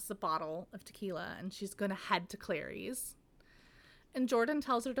grabs a bottle of tequila and she's gonna head to Clary's. And Jordan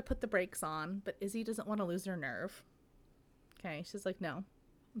tells her to put the brakes on, but Izzy doesn't want to lose her nerve. Okay, she's like, no,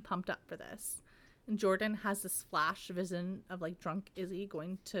 I'm pumped up for this. And Jordan has this flash vision of, like, drunk Izzy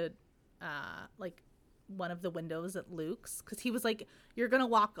going to, like, one of the windows at Luke's. Because he was like, you're going to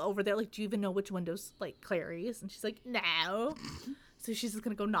walk over there. Like, do you even know which window's, like, Clary's? And she's like, no. So she's just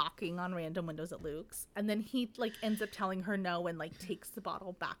going to go knocking on random windows at Luke's. And then he, like, ends up telling her no and, like, takes the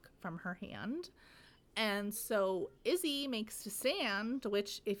bottle back from her hand. And so Izzy makes a stand,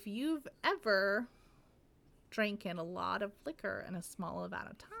 which if you've ever drank in a lot of liquor in a small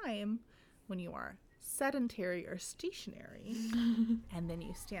amount of time, when you are sedentary or stationary, and then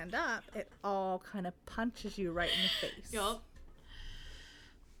you stand up, it all kind of punches you right in the face. Yup.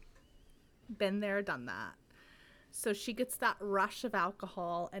 Been there, done that. So she gets that rush of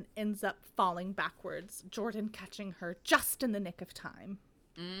alcohol and ends up falling backwards, Jordan catching her just in the nick of time.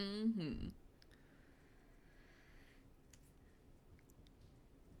 Mm-hmm.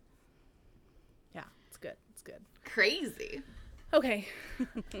 Yeah, it's good. It's good. Crazy. Okay.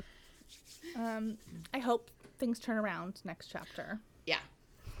 I hope things turn around next chapter. Yeah.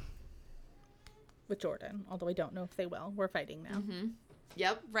 With Jordan, although I don't know if they will. We're fighting now. Mm-hmm.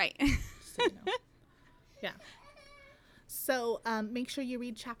 Yep. Right. So, you know. Yeah. So make sure you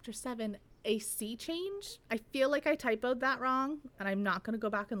read chapter 7, A Sea Change. I feel like I typoed that wrong, and I'm not going to go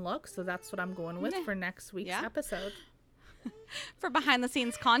back and look, so that's what I'm going with for next week's episode. For behind the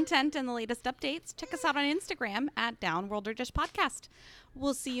scenes content and the latest updates, check us out on Instagram at Downworlder Podcast.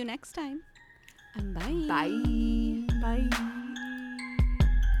 We'll see you next time. And bye. Bye. Bye.